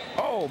out.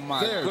 Oh, my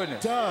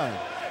goodness. Done.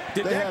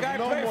 Did they that have guy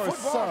no play more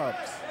football?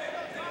 subs.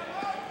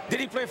 Did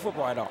he play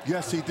football at all?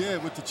 Yes, he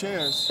did with the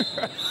chairs.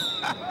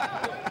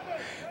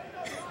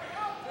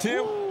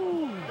 Tim,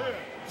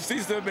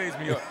 cease to amaze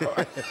me.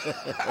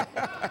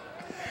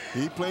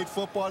 He played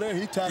football there.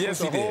 He tackled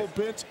the whole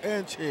bench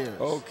and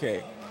chairs.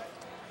 Okay.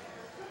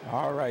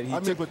 All right.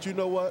 But you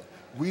know what?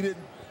 You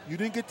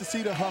didn't get to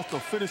see the hustle,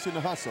 finishing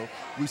the hustle.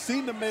 We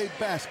seen the made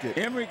basket.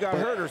 Emery got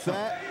hurt or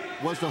something.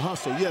 That was the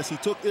hustle. Yes, he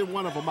took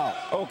one of them out.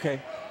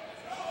 Okay.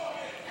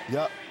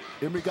 Yep.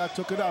 Emery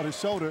took it out. His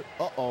shoulder.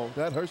 Uh-oh.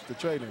 That hurts the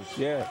trainers.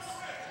 Yes.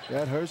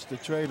 That hurts the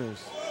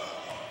trainers.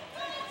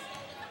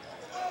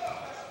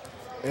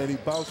 And he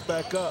bounced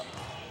back up.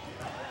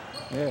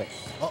 Yes.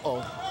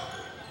 Uh-oh.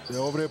 They're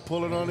over there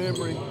pulling on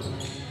Emery.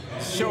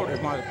 Shoulder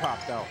might have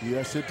popped out.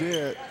 Yes, it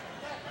did.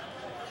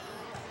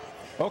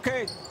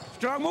 Okay.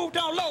 Strong move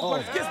down low, but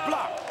it gets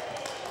blocked.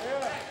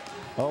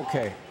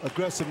 Okay.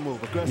 Aggressive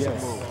move.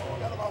 Aggressive move.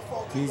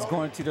 He's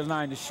going to the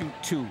line to shoot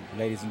 2,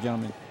 ladies and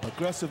gentlemen.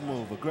 Aggressive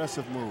move.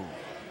 Aggressive move.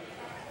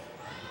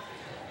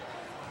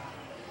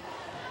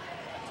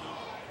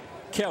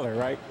 Keller,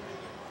 right?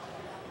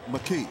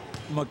 McKee,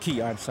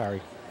 I'm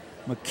sorry.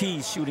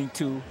 McKee's shooting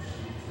 2.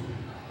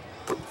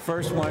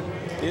 First one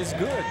is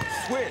good.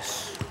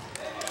 Swish.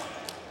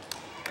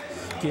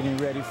 getting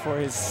ready for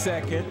his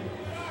second.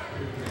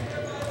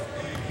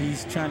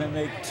 He's trying to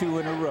make 2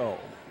 in a row.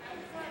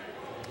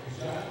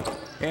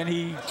 And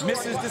he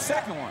misses the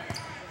second one.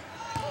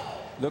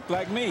 Looked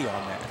like me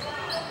on that.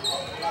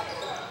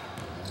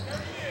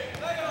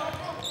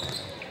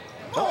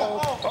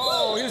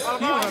 He was on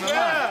the line.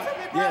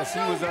 Yes, he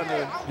was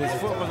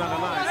his foot was on the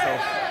line. So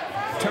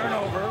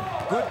turnover,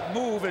 good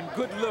move and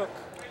good look.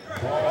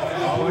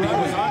 When he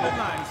was on the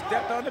line, he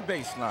stepped on the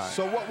baseline.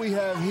 So what we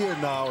have here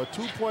now, a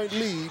 2-point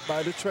lead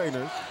by the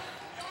trainers.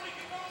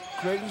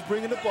 Creighton's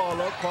bringing the ball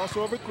up,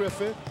 crossover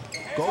Griffin,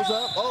 goes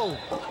up. Oh,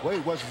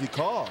 wait, what does he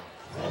call?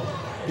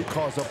 He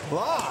calls a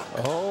block.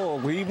 Oh,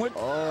 we went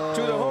to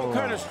the hole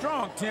kind of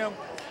strong, Tim.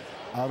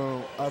 I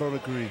don't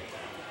agree.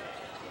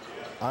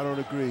 I don't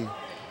agree.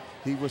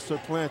 He was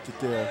supplanted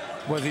there.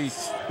 Was he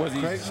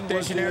Creighton stationary?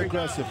 Was the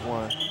aggressive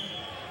one.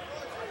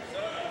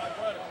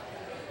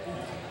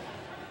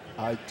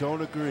 I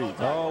don't agree.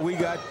 Oh, we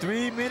got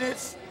 3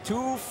 minutes,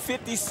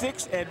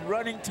 2:56 and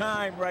running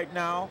time right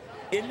now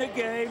in the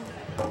game.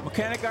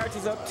 Mechanic Arts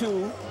is up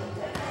 2.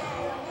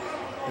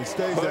 It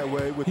stays that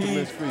way with the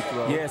missed free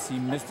throw. Yes, he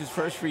missed his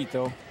first free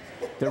throw.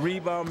 The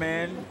rebound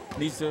man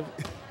needs to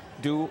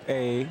do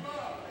a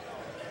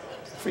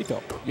free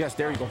throw. Yes,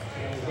 there you go.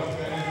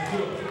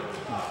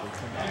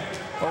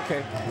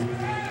 Okay.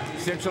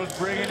 Central's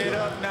bringing it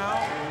up now.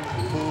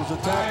 Poole's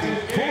attacking.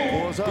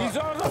 Poole's up. He's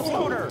on the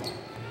floater.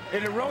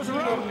 And it rolls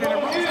around, and it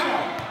rolls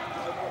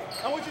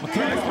out.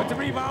 Mechanics with the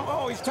rebound.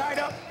 Oh, he's tied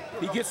up.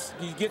 He gets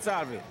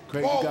out of it.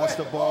 Creighton got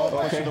the ball,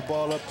 pushing the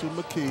ball up to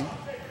McKee.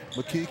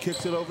 McKee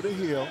kicks it over to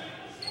Hill.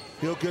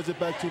 Hill gives it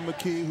back to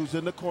McKee, who's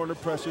in the corner,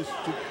 pressures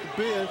to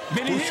Ben,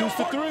 who shoots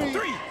the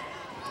three.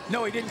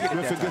 No, he didn't get it.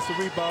 Griffin gets the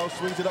rebound,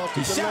 swings it out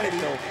to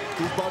Delaney.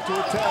 He's about to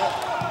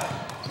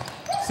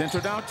attack.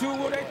 Central down 2.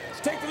 Will they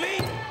take the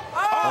lead?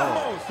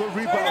 Almost. Good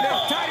rebound.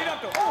 Tied it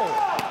up, though.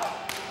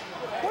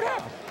 What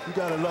happened? You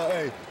gotta love,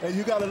 hey, and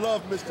you gotta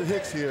love Mr.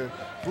 Hicks here.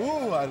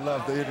 Ooh, I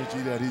love the energy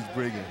that he's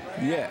bringing.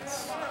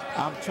 Yes,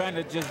 I'm trying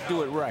to just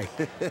do it right.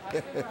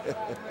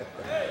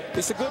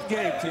 It's a good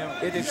game, Tim.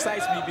 It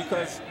excites me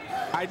because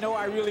I know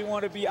I really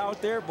want to be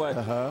out there, but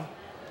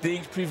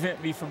things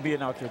prevent me from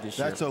being out there this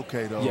year. That's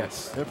okay, though.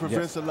 Yes. It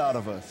prevents a lot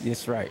of us.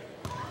 Yes, right.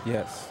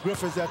 Yes.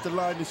 Griffin's at the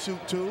line to shoot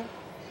 2.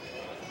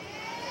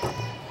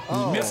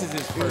 He misses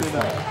his first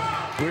one.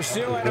 We're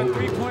still at a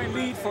 3-point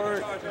lead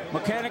for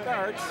Mechanic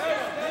Arts.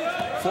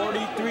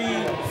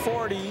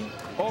 43-40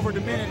 over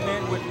the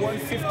Minutemen with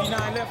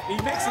 1:59 left. He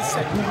makes his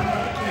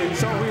second.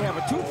 So we have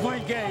a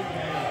 2-point game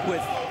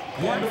with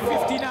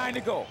 1:59 to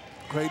go.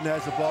 Creighton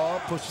has the ball,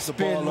 pushes the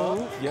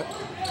ball up. Yep.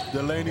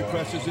 Delaney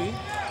presses in.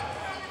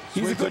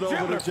 He's a good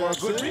dribbler for a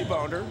good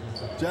rebounder.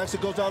 Jackson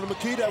goes down to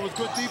McKee. That was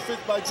good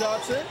defense by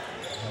Johnson.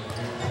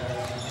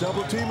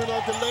 Double teaming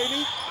on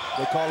Delaney.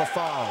 They call a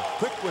foul.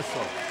 Quick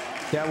whistle.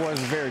 That was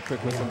a very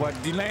quick whistle, but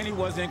Delaney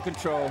was in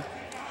control.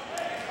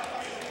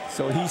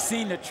 So he's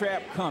seen the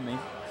trap coming.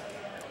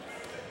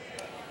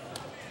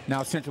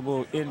 Now Central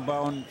will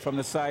inbound from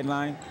the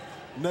sideline.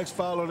 Next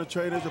foul on the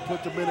Trainers to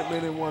put the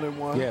Minutemen in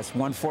 1-1. Yes,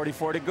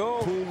 1:44 to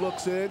go. Poole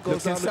looks in,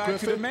 goes down to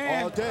Griffin. To the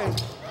man. All day.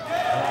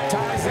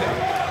 Ties it up.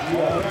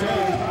 All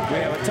day. We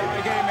have a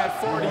tie game at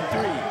 43.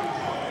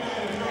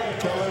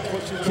 Keller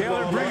pushes the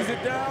Keller ball brings up.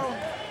 it down.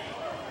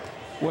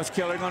 What's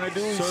Keller going to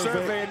do? He's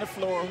surveying the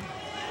floor.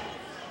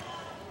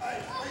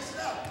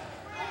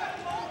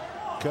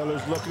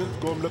 Keller's looking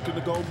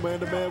to go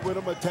man-to-man with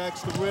him,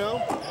 attacks the rim,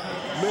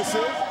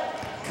 misses,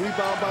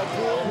 rebound by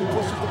Poole, who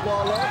pushes the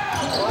ball up.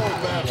 Oh,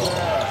 bad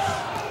pass.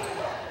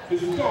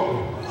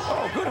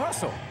 Oh, good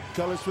hustle.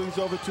 Keller swings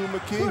over to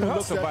McKee, Good who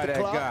looks hustle at by the that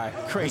clock. guy.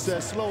 He Crazy.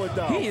 says, slow it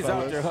down, He is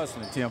fellas. out there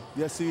hustling, Tim.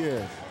 Yes, he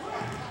is.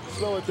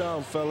 Slow it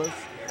down, fellas.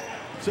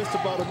 Just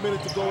about a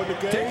minute to go in the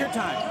game. Take your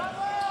time.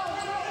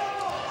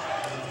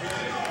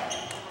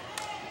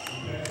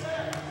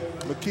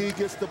 McKee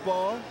gets the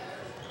ball.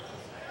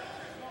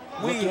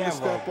 We Looking to have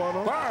step on a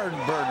him. barn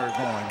burner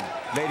going,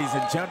 ladies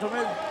and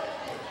gentlemen.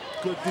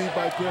 Good D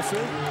by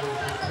Griffin.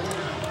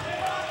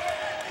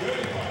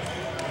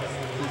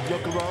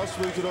 Look around,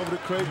 swings it over to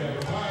Creighton.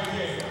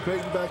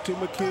 Creighton back to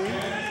McKee.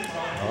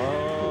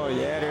 Oh,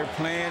 yeah, they're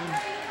playing.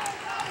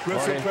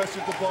 Griffin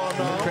presses the ball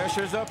now.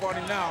 Pressure's up on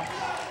him now.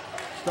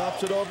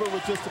 Stops it over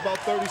with just about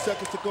 30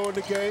 seconds to go in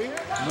the game.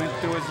 Went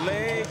through his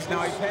legs.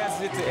 Now he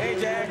passes it to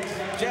Ajax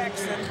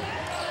Jackson.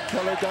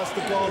 Keller got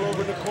the ball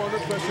over in the corner,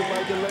 pressure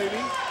by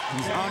Delaney.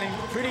 He's on him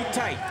pretty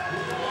tight.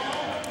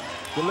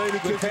 Delaney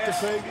kicks it to pass.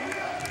 Creighton.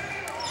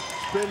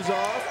 Spins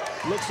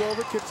off, looks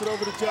over, kicks it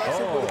over to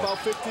Jackson with about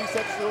 15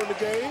 seconds to go in the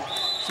game.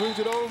 Swings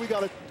it over. We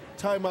got a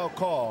timeout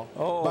call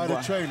by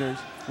the Trainers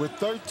with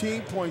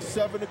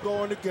 13.7 to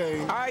go in the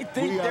game. I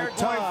think they're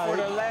going for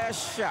the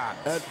last shot.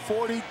 At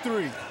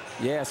 43.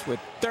 Yes, with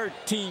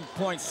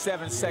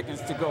 13.7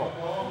 seconds to go.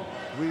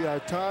 We are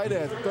tied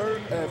at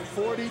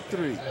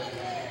 43.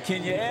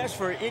 Can you ask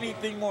for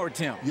anything more,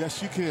 Tim?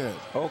 Yes, you can.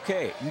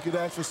 Okay. You can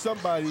ask for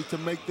somebody to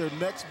make their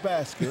next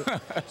basket,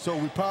 so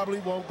we probably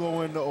won't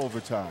go into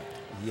overtime.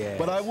 Yes.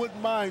 But I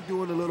wouldn't mind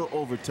doing a little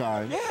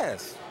overtime.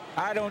 Yes.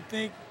 I don't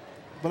think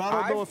But I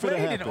don't know if it'll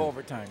happen. I've played an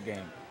overtime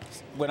game.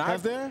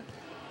 Have there?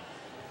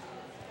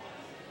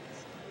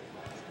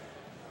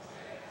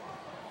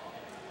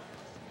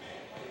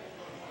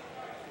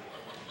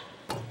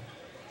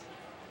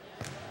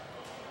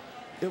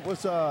 It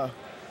was I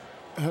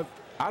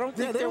don't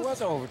think there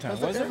was overtime. Has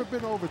there ever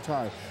been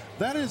overtime?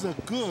 That is a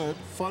good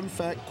fun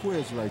fact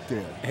quiz right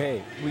there.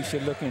 Hey, we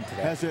should look into that.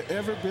 Has there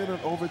ever been an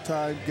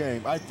overtime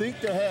game? I think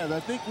there has. I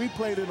think we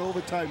played an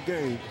overtime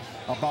game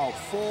about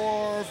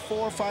four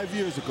or 5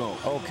 years ago.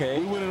 Okay.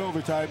 We went in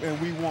overtime and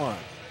we won.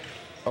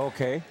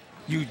 Okay.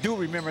 You do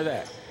remember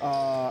that?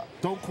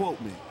 Don't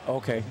quote me.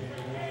 Okay.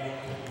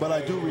 But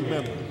I do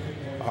remember.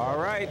 All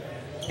right.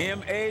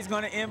 MA is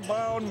going to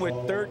inbound with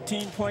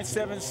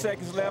 13.7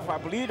 seconds left. I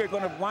believe they're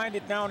going to wind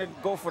it down and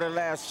go for the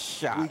last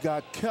shot. We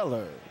got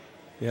Keller,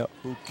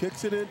 who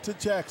kicks it into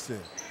Jackson.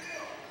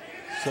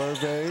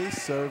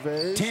 Surveys.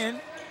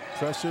 10.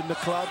 Pressuring the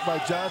clock by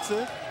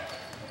Johnson.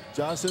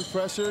 Johnson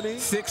pressuring.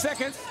 6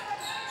 seconds.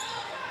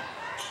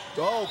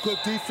 Oh, good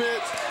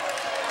defense.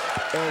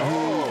 And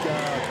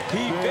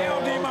he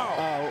bailed him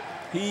out.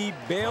 He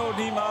bailed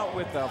him out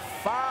with a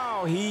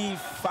foul. He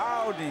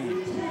fouled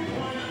him.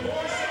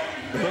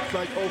 It looks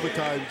like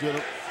overtime,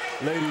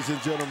 ladies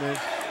and gentlemen.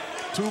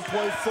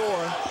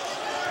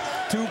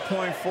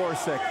 2.4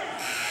 seconds.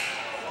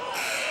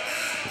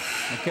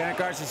 Mechanic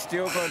Arts is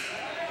still good.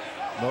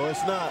 No,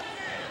 it's not.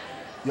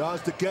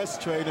 Y'all's the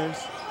guest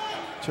trainers.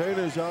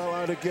 Trainers, y'all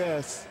are the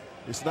guests.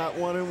 It's not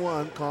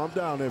 1-1. Calm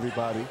down,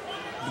 everybody.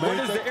 What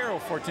is the arrow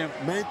for, Tim?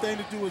 Main thing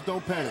to do is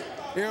don't panic.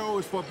 Arrow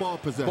is for ball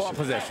possession. Ball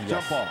possession, yes.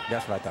 Jump ball.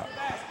 That's what I thought.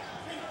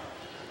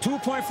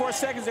 2.4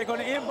 seconds, they're going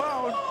to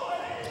inbound.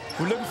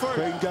 We're looking for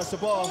Creighton gets the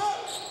ball.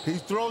 He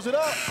throws it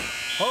up.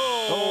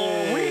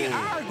 Oh, we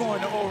are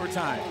going to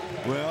overtime.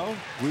 Well,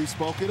 we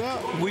spoke it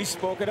up. We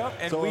spoke it up,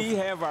 and so we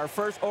have our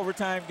first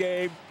overtime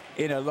game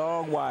in a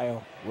long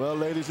while. Well,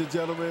 ladies and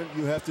gentlemen,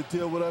 you have to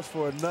deal with us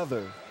for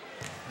another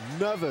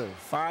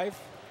 5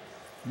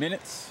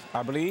 minutes,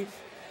 I believe.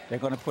 They're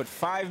going to put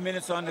 5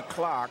 minutes on the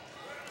clock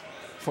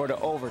for the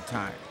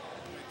overtime.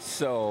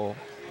 So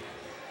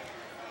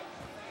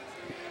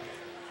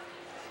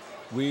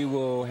we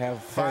will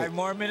have 5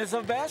 more minutes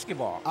of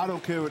basketball. I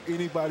don't care what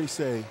anybody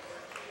say.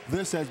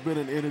 This has been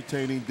an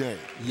entertaining day.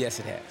 Yes,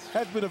 it has.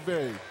 Has been a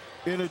very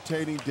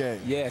entertaining day.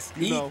 Yes.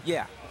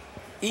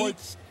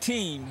 Each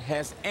team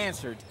has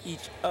answered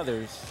each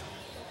other's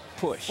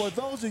push. For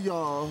those of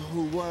y'all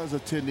who was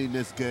attending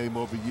this game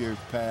over years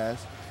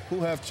past,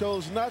 who have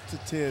chose not to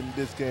attend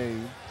this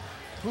game,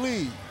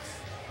 please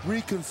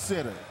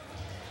reconsider.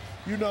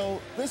 You know,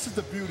 this is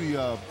the beauty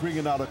of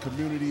bringing out a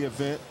community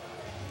event,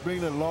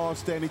 bringing a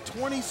long-standing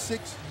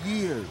 26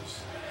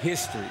 years.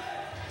 History.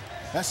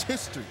 That's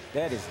history.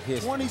 That is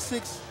history.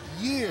 26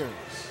 years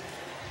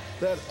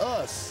that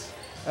us,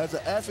 as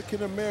an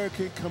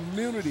African-American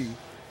community,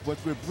 what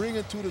we're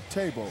bringing to the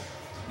table.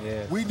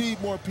 Yes. We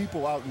need more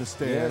people out in the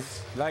stands.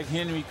 Yes. Like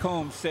Henry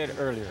Combs said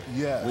earlier.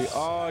 Yes. We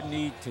all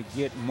need to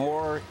get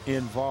more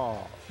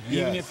involved.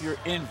 Yes. Even if you're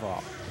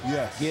involved.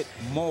 Yes. Get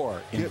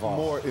more involved. Get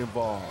more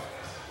involved.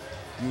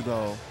 You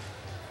know.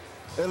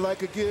 And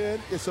like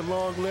again, it's a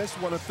long list.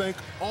 Want to thank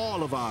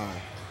all of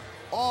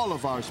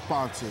our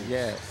sponsors.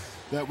 Yes.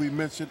 That we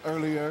mentioned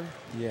earlier.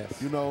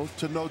 Yes. You know,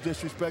 to no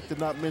disrespect to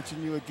not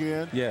mention you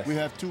again. Yes. We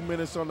have 2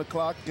 minutes on the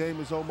clock. Game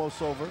is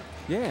almost over.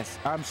 Yes.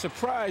 I'm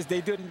surprised they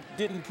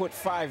didn't put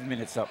 5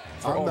 minutes up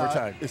for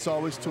overtime. It's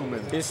always 2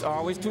 minutes. It's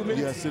always 2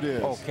 minutes? Yes, it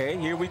is. Okay,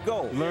 here we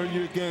go. Learn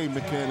your game,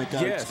 Mechanic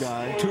Arts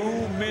guy.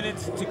 2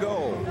 minutes to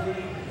go.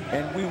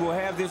 And we will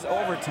have this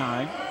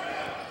overtime.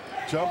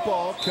 Jump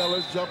ball.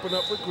 Keller's jumping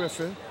up with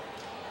Griffin.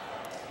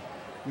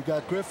 We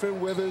got Griffin,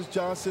 Withers,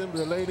 Johnson,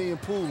 Delaney,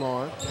 and Poole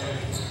on.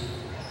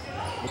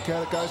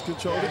 Mechanic Guys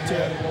control the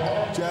tip.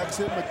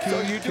 Jackson, McKee,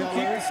 so you do Keller,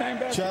 keep the same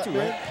basket Chapman, too,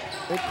 right?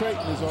 and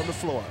Creighton is on the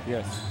floor.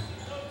 Yes.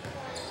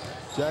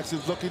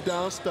 Jackson's looking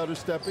down, stutter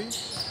stepping.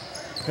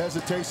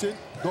 Hesitation,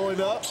 going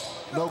up,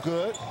 no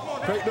good.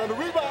 Creighton on the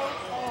rebound.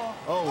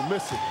 Oh,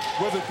 missing.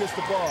 Withers gets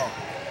the ball.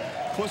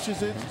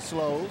 Pushes it,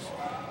 slows.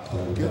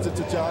 Gives it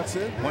to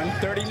Johnson.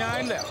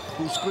 1:39 left.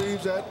 Who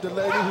screams at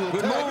Delaney, who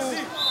attacks.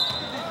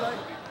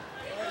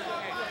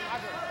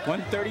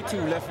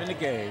 1:32 left in the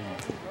game.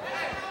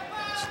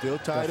 Still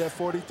tied at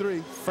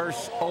 43.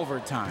 First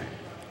overtime.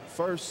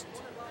 First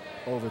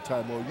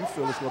overtime. Oh, you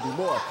feel it's going to be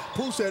more.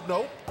 Poole said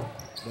no.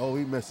 No,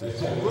 he misses.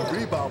 Good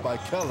rebound by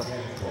Keller.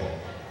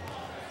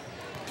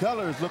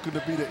 Keller is looking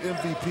to be the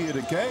MVP of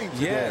the game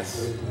today.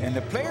 Yes, and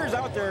the players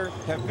out there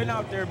have been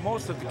out there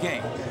most of the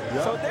game.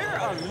 Yep. So they're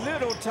a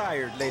little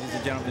tired, ladies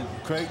and gentlemen.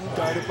 Creighton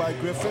guarded by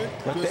Griffin.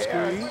 But good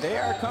screen. They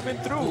are coming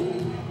through.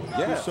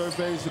 Yes. Who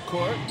surveys the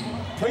court.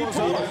 Pulls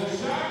up.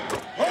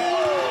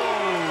 Oh!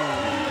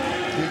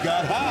 He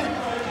got hot.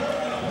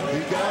 He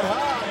got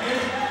hot.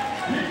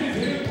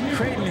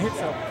 Creighton hits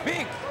a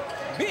big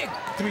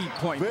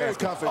three-point basket. Very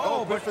confident.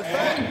 Oh, Griffin's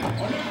back.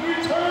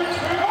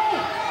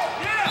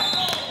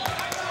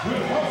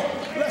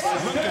 Let's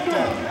look at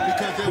that,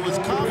 because there was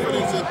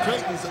confidence in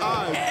Creighton's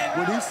eyes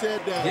when he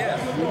said that,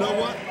 you know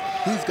what,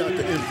 He's got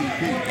the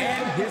MVP.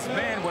 And his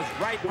man was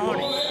right on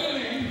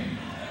him.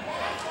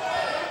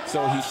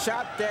 So he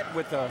shot that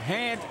with a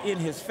hand in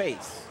his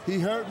face. He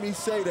heard me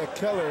say that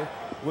Keller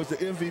was the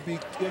MVP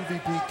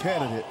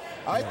candidate.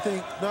 I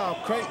think now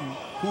Creighton,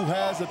 who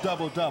has a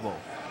double-double.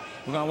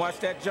 We're going to watch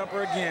that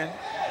jumper again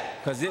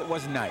because it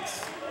was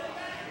nice.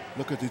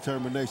 Look at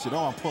determination.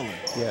 Oh, I'm pulling.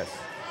 Yes.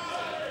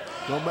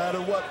 No matter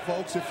what,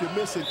 folks, if you're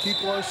missing,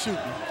 keep on shooting.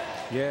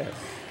 Yes.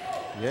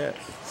 Yes.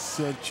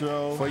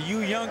 Central. For you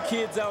young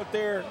kids out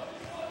there,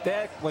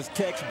 that was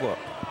textbook.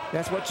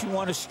 That's what you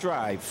want to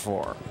strive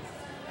for.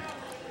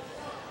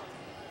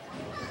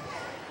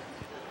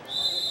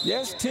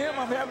 Yes, Tim,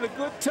 I'm having a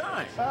good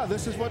time.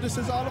 This is what this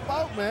is all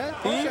about, man.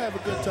 You should have a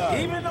good time.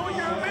 Even though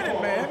you're a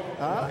minute man,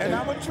 and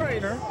I'm a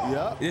trainer,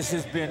 this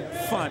has been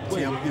fun,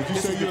 Tim. Did you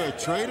say you're a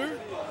trainer?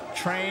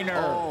 Trainer.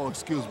 Oh,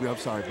 excuse me. I'm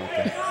sorry about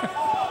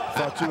that.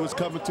 Thought you was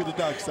coming to the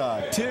dark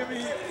side.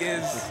 Timmy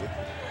is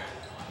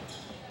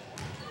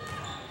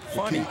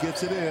funny. He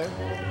gets it in.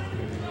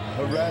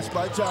 Harassed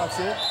by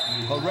Johnson.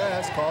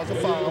 Harassed, calls a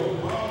foul.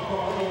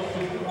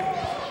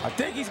 I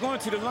think he's going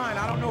to the line.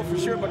 I don't know for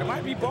sure, but it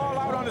might be ball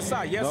out on the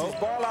side. Yes, it's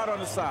ball out on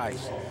the side.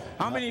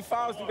 How many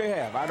fouls do they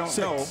have? I don't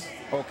know.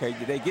 Okay,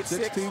 did they get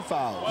 16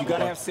 fouls. You got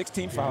to have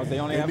 16 fouls. They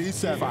only have need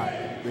 7.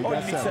 5. They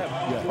got need 7.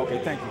 Yeah.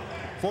 Okay, thank you.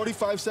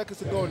 45 seconds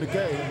to go in the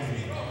game.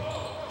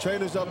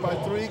 Trainer's up by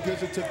 3,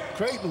 gives it to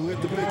Creighton, who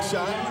hit the big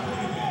shot.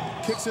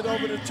 Kicks it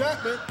over to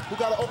Chapman, who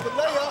got an open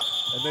layup,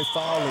 and they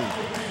foul him.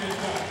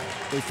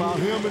 They foul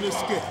him in his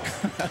skip.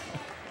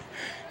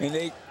 And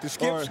the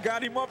skips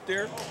got him up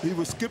there. He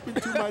was skipping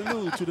to my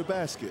loo to the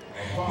basket.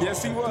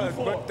 Yes, he was,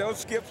 but those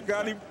skips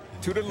got him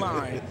to the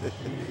line.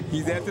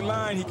 He's at the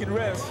line, he can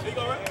rest.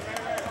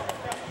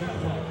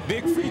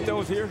 Big free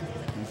throws here.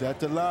 He's at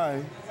the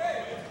line.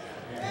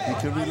 He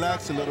can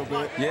relax a little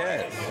bit.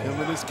 Yes. Him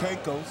with his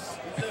Kankos.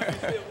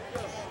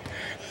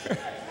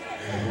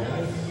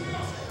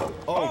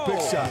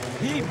 Big shot.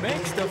 He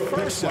makes the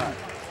first shot.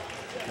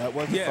 That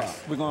wasn't foul.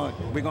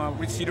 We're going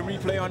to see the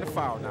replay on the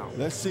foul now.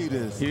 Let's see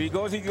this. Here he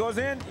goes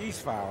in, he's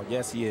fouled.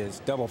 Yes, he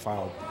is, double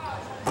fouled.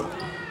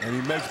 And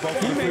he makes both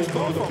of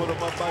them to put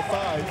him up by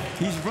 5.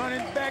 He's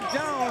running back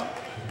down.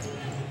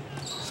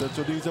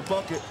 Central needs a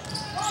bucket.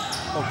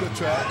 Oh, good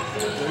trap.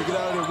 There you get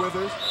out of there,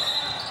 Withers.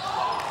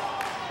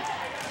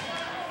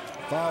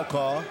 Foul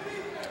call.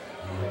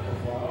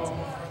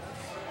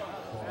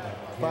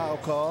 Foul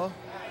call.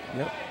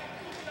 Yep.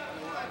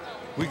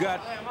 We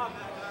got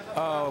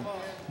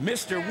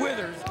Mr.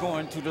 Withers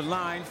going to the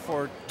line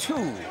for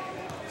 2.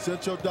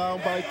 Central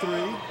down by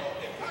 3.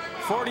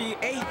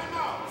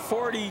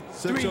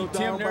 48-43.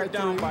 Tim, they're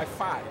down by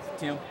 5,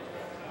 Tim.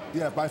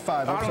 Yeah, by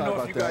 5. I don't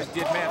know if you guys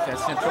did math at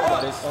Central,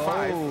 but it's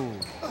 5.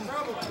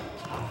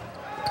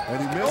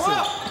 And he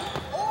misses.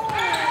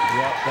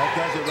 Yeah, that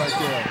does it right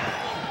there.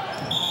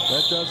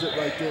 That does it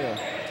right there.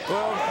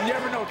 Well, you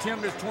never know,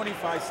 Tim. There's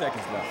 25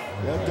 seconds left.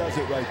 That does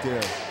it right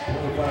there.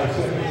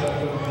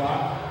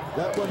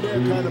 That one there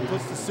kind of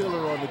puts the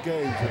sealer on the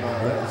game and all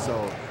that.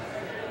 So.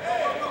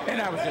 And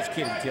I was just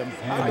kidding, Tim.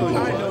 I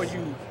know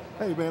you.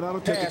 Hey, man, I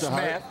don't take it to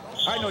heart.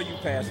 I know you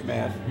passed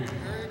math.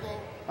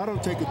 I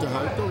don't take it to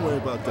heart. Don't worry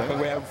about that. But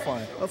we're having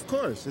fun. Of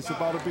course. It's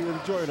about being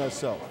enjoying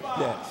ourselves.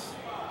 Yes.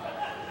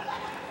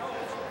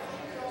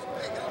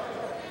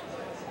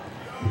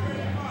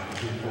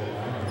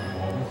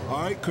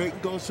 All right,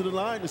 Creighton goes to the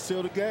line to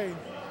seal the game.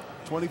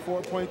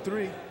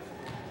 24.3.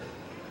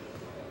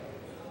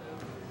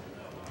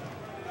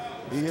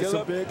 He hits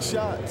some big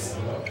shots.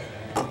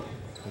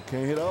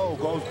 Can't hit. Oh,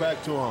 goes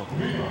back to him.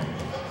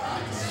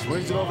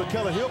 Swings it over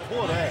Keller. He'll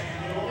pull that.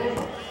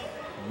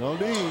 No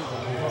need.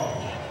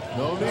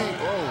 No need.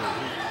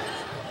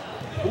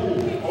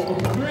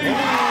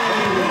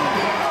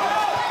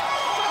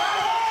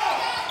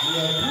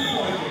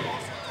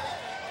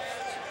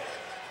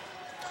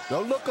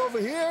 Don't look over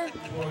here.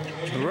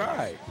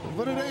 Right.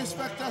 What do they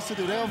expect us to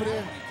do? They over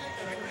there.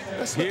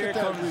 Let's look at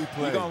that replay.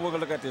 We're going to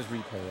look at this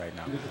replay right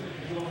now.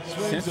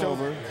 Swings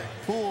over.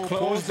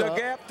 Close the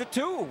gap to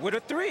 2 with a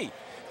 3.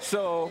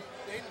 So.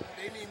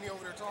 They need me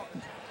over there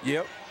talking.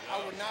 Yep.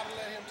 I would not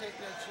let him take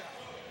that shot.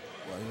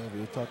 Why you over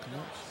here talking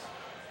much?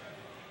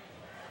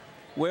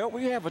 Well,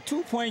 we have a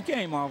 2-point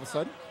game all of a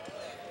sudden.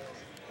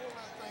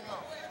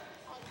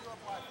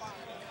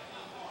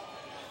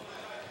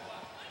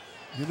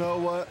 You know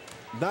what?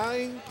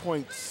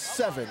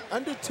 9.7.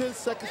 Under 10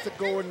 seconds to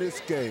go in this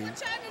game.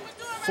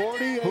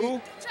 48. Who?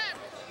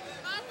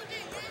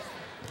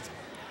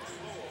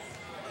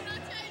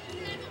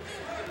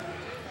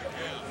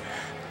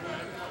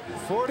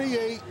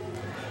 48-46.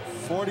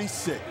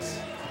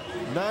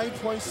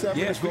 9.7.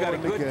 Yes, we got a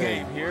good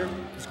game here.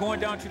 It's going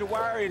down to the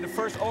wire in the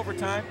first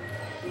overtime.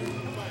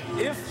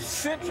 If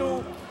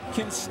Central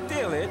can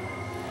steal it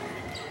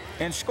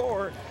and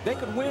score, they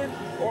could win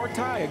or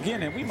tie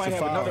again, and we might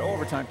have another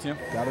overtime, Tim.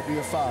 Got to be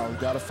a foul.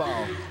 Got a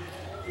foul.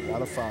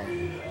 Gotta foul.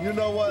 You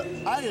know what?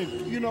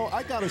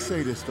 I gotta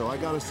say this though. I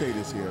gotta say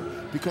this here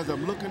because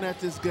I'm looking at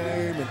this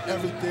game and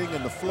everything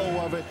and the flow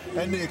of it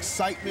and the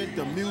excitement,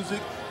 the music.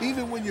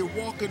 Even when you're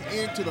walking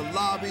into the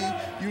lobby,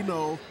 you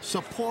know,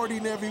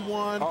 supporting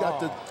everyone. Got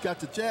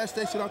the jazz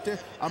station out there.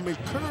 I'm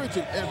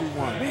encouraging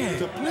everyone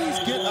to please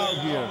get out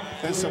here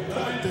and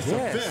support this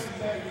event.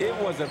 It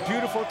was a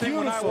beautiful thing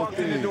when I walked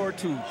in the door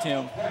too,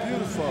 Tim.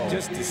 Beautiful.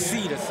 Just to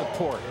see the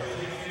support.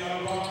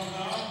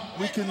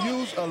 We can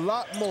use a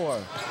lot more.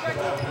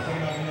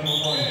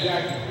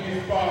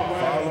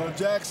 Foul on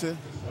Jackson.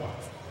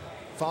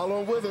 Foul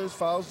on Withers.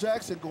 Fouls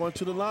Jackson going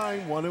to the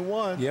line,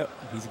 1-and-1. Yep,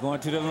 he's going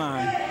to the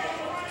line.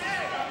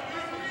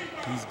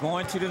 He's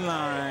going to the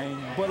line.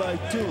 But I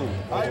do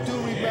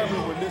remember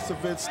when this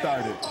event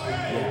started,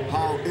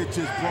 how it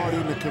just brought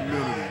in the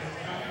community.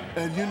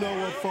 And you know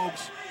what,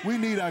 folks? We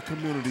need our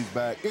communities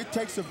back. It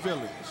takes a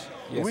village.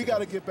 Yes, we got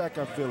to get back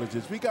our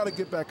villages. We got to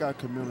get back our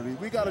community.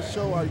 We got to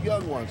show our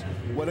young ones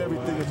what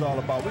everything is all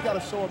about. We got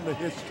to show them the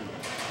history.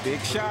 Big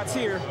shots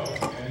here.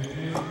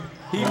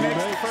 He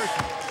makes the first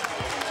one.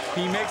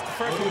 He makes the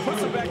first one.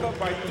 Puts it back up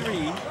by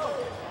 3.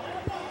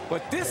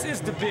 But this is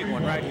the big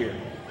one right here.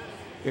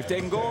 If they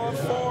can go up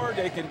 4,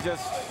 they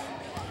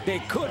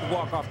could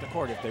walk off the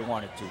court if they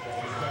wanted to.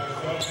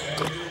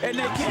 And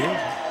they can.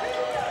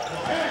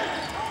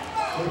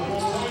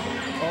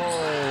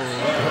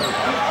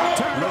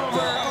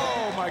 Turnover.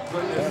 Oh my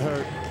goodness. That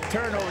hurt.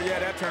 Turnover. Yeah,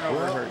 that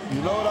turnover hurt.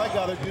 You know what I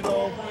gotta, you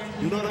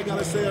know what I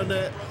gotta say on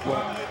that?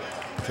 What?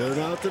 Turn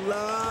out the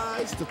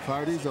lights. The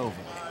party's over.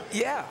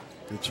 Yeah.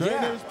 The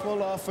trainers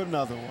pull off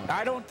another one.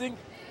 I don't think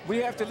we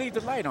have to leave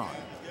the light on.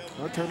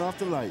 No, turn off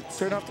the lights.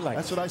 Turn off the lights.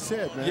 That's what I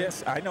said, man.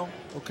 Yes, I know.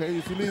 Okay,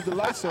 if you leave the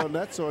lights on,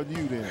 that's on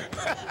you then.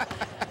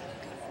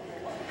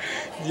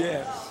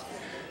 Yes.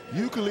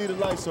 You can leave the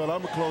lights on.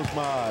 I'm going to close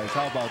my eyes.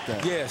 How about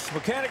that? Yes.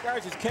 Mechanic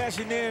Arts is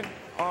cashing in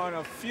on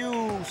a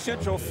few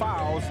central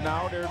fouls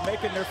now. They're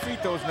making their free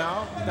throws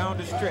now down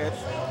the stretch.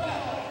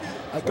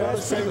 I got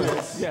to say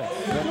this. Yeah.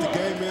 That the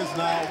game is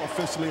now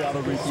officially out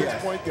of reach.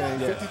 6-point game,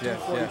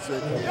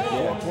 52-46,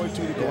 4.2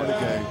 to go in the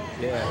game.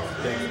 Yeah.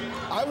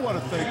 I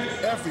want to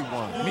thank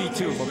everyone. Me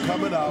too. For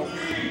coming out,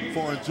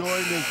 for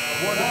enjoying this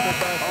wonderful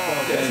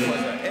basketball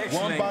game.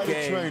 Won by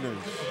the trainers.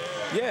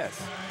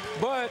 Yes.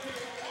 But,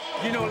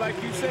 you know,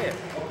 like you said,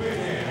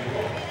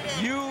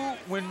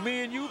 when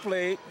me and you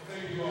played,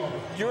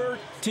 your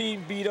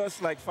team beat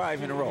us like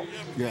 5 in a row.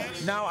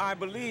 Yes. Now I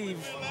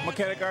believe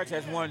Mechanic Arts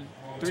has won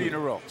 3 in a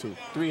row.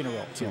 3 in a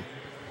row. 2.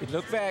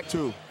 Look back.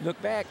 2.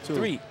 Look back. 2.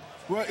 3.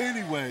 Well,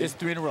 anyway. It's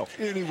 3 in a row.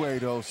 Anyway,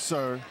 though,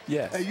 sir.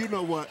 Yes. Hey, you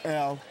know what,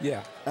 Al?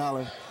 Yeah.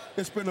 Alan,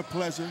 it's been a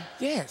pleasure.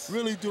 Yes.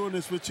 Really doing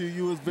this with you.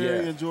 You was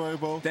very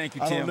enjoyable. Thank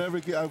you, Tim.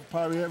 I'll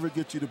probably never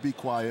get you to be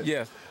quiet.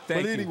 Yes.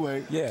 Thank you. But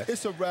anyway,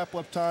 it's a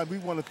wrap-up time. We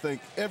want to thank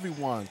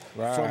everyone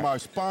from our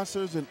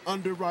sponsors and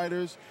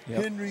underwriters,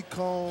 Henry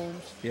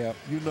Combs,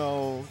 you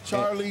know,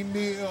 Charlie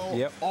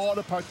Neal, all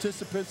the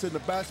participants in the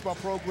basketball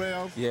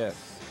program. Yes.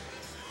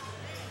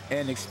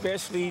 And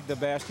especially the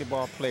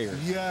basketball players.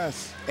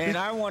 Yes. And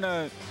I want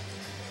to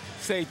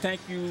say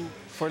thank you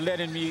for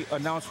letting me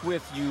announce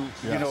with you,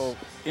 you know,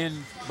 in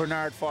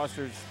Bernard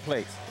Foster's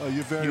place. Oh,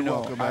 you're very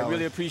welcome, I Alan.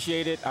 really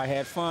appreciate it. I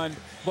had fun.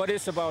 But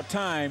it's about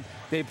time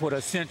they put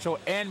a Central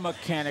and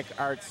Mechanic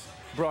Arts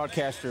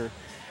broadcaster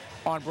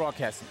on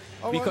broadcasting.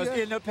 Because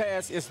in the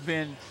past, it's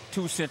been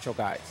 2 Central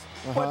guys.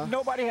 But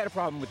nobody had a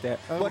problem with that.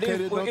 But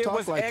it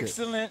was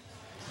excellent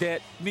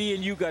that me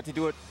and you got to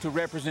do it to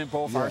represent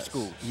both our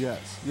schools.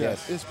 Yes.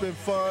 It's been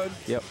fun.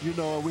 You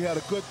know, we had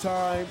a good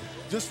time.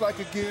 Just like,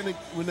 again,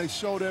 when they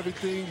showed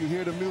everything, you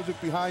hear the music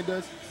behind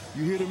us.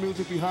 You hear the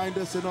music behind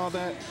us and all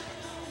that.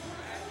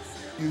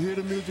 You hear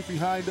the music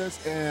behind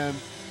us and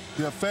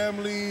their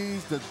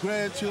families, the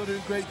grandchildren,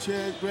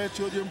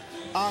 great-grandchildren,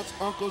 aunts,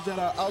 uncles that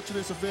are out to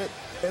this event.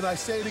 And I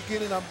say it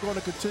again, and I'm going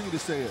to continue to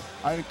say it.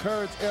 I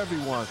encourage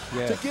everyone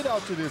to get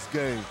out to this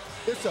game.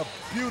 It's a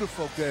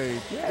beautiful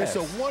game. It's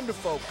a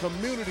wonderful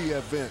community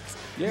event.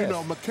 You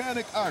know,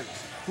 Mechanic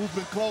Arts, who's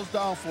been closed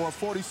down for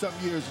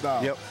 40-something years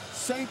now.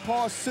 St.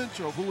 Paul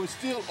Central, who is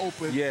still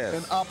open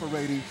and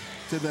operating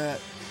to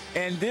that.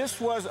 And this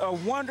was a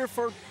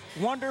wonderful,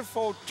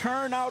 wonderful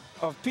turnout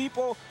of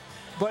people,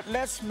 but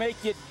let's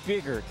make it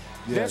bigger.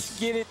 Let's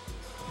get it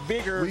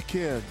bigger. We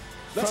can.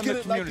 Let's get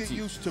it like it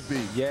used to be.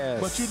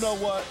 But you know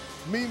what?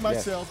 Me,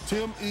 myself,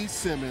 Tim E.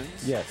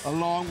 Simmons,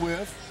 along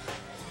with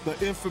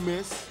the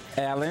infamous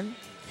Alan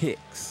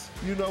Hicks.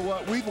 You know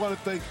what? We want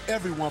to thank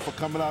everyone for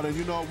coming out, and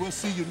you know, we'll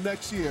see you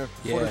next year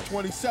for the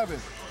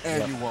 27th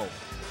annual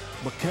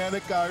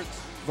Mechanic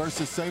Arts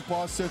versus St.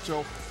 Paul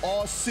Central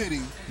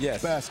all-city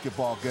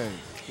basketball game.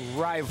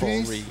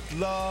 Rivalry. Peace,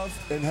 love,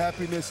 and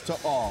happiness to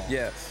all.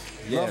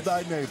 Love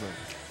thy neighbor.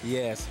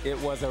 Yes, it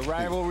was a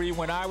rivalry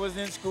when I was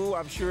in school.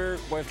 I'm sure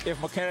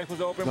if Mechanics was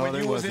open when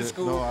you was in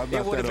school,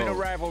 it would have been a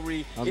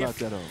rivalry. I'm not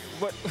that old.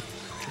 But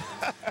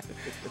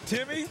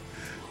Timmy,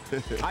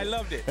 I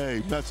loved it.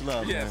 Hey, much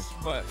love, man.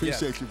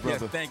 Appreciate you,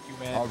 brother. Yes, thank you,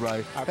 man. All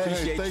right. I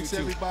appreciate thanks you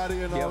too.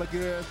 everybody and all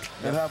again.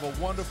 And have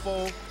a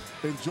wonderful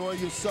Enjoy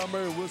your summer,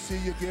 and we'll see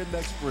you again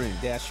next spring.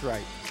 That's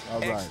right.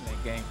 All right.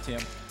 Excellent game,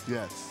 Tim.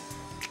 Yes.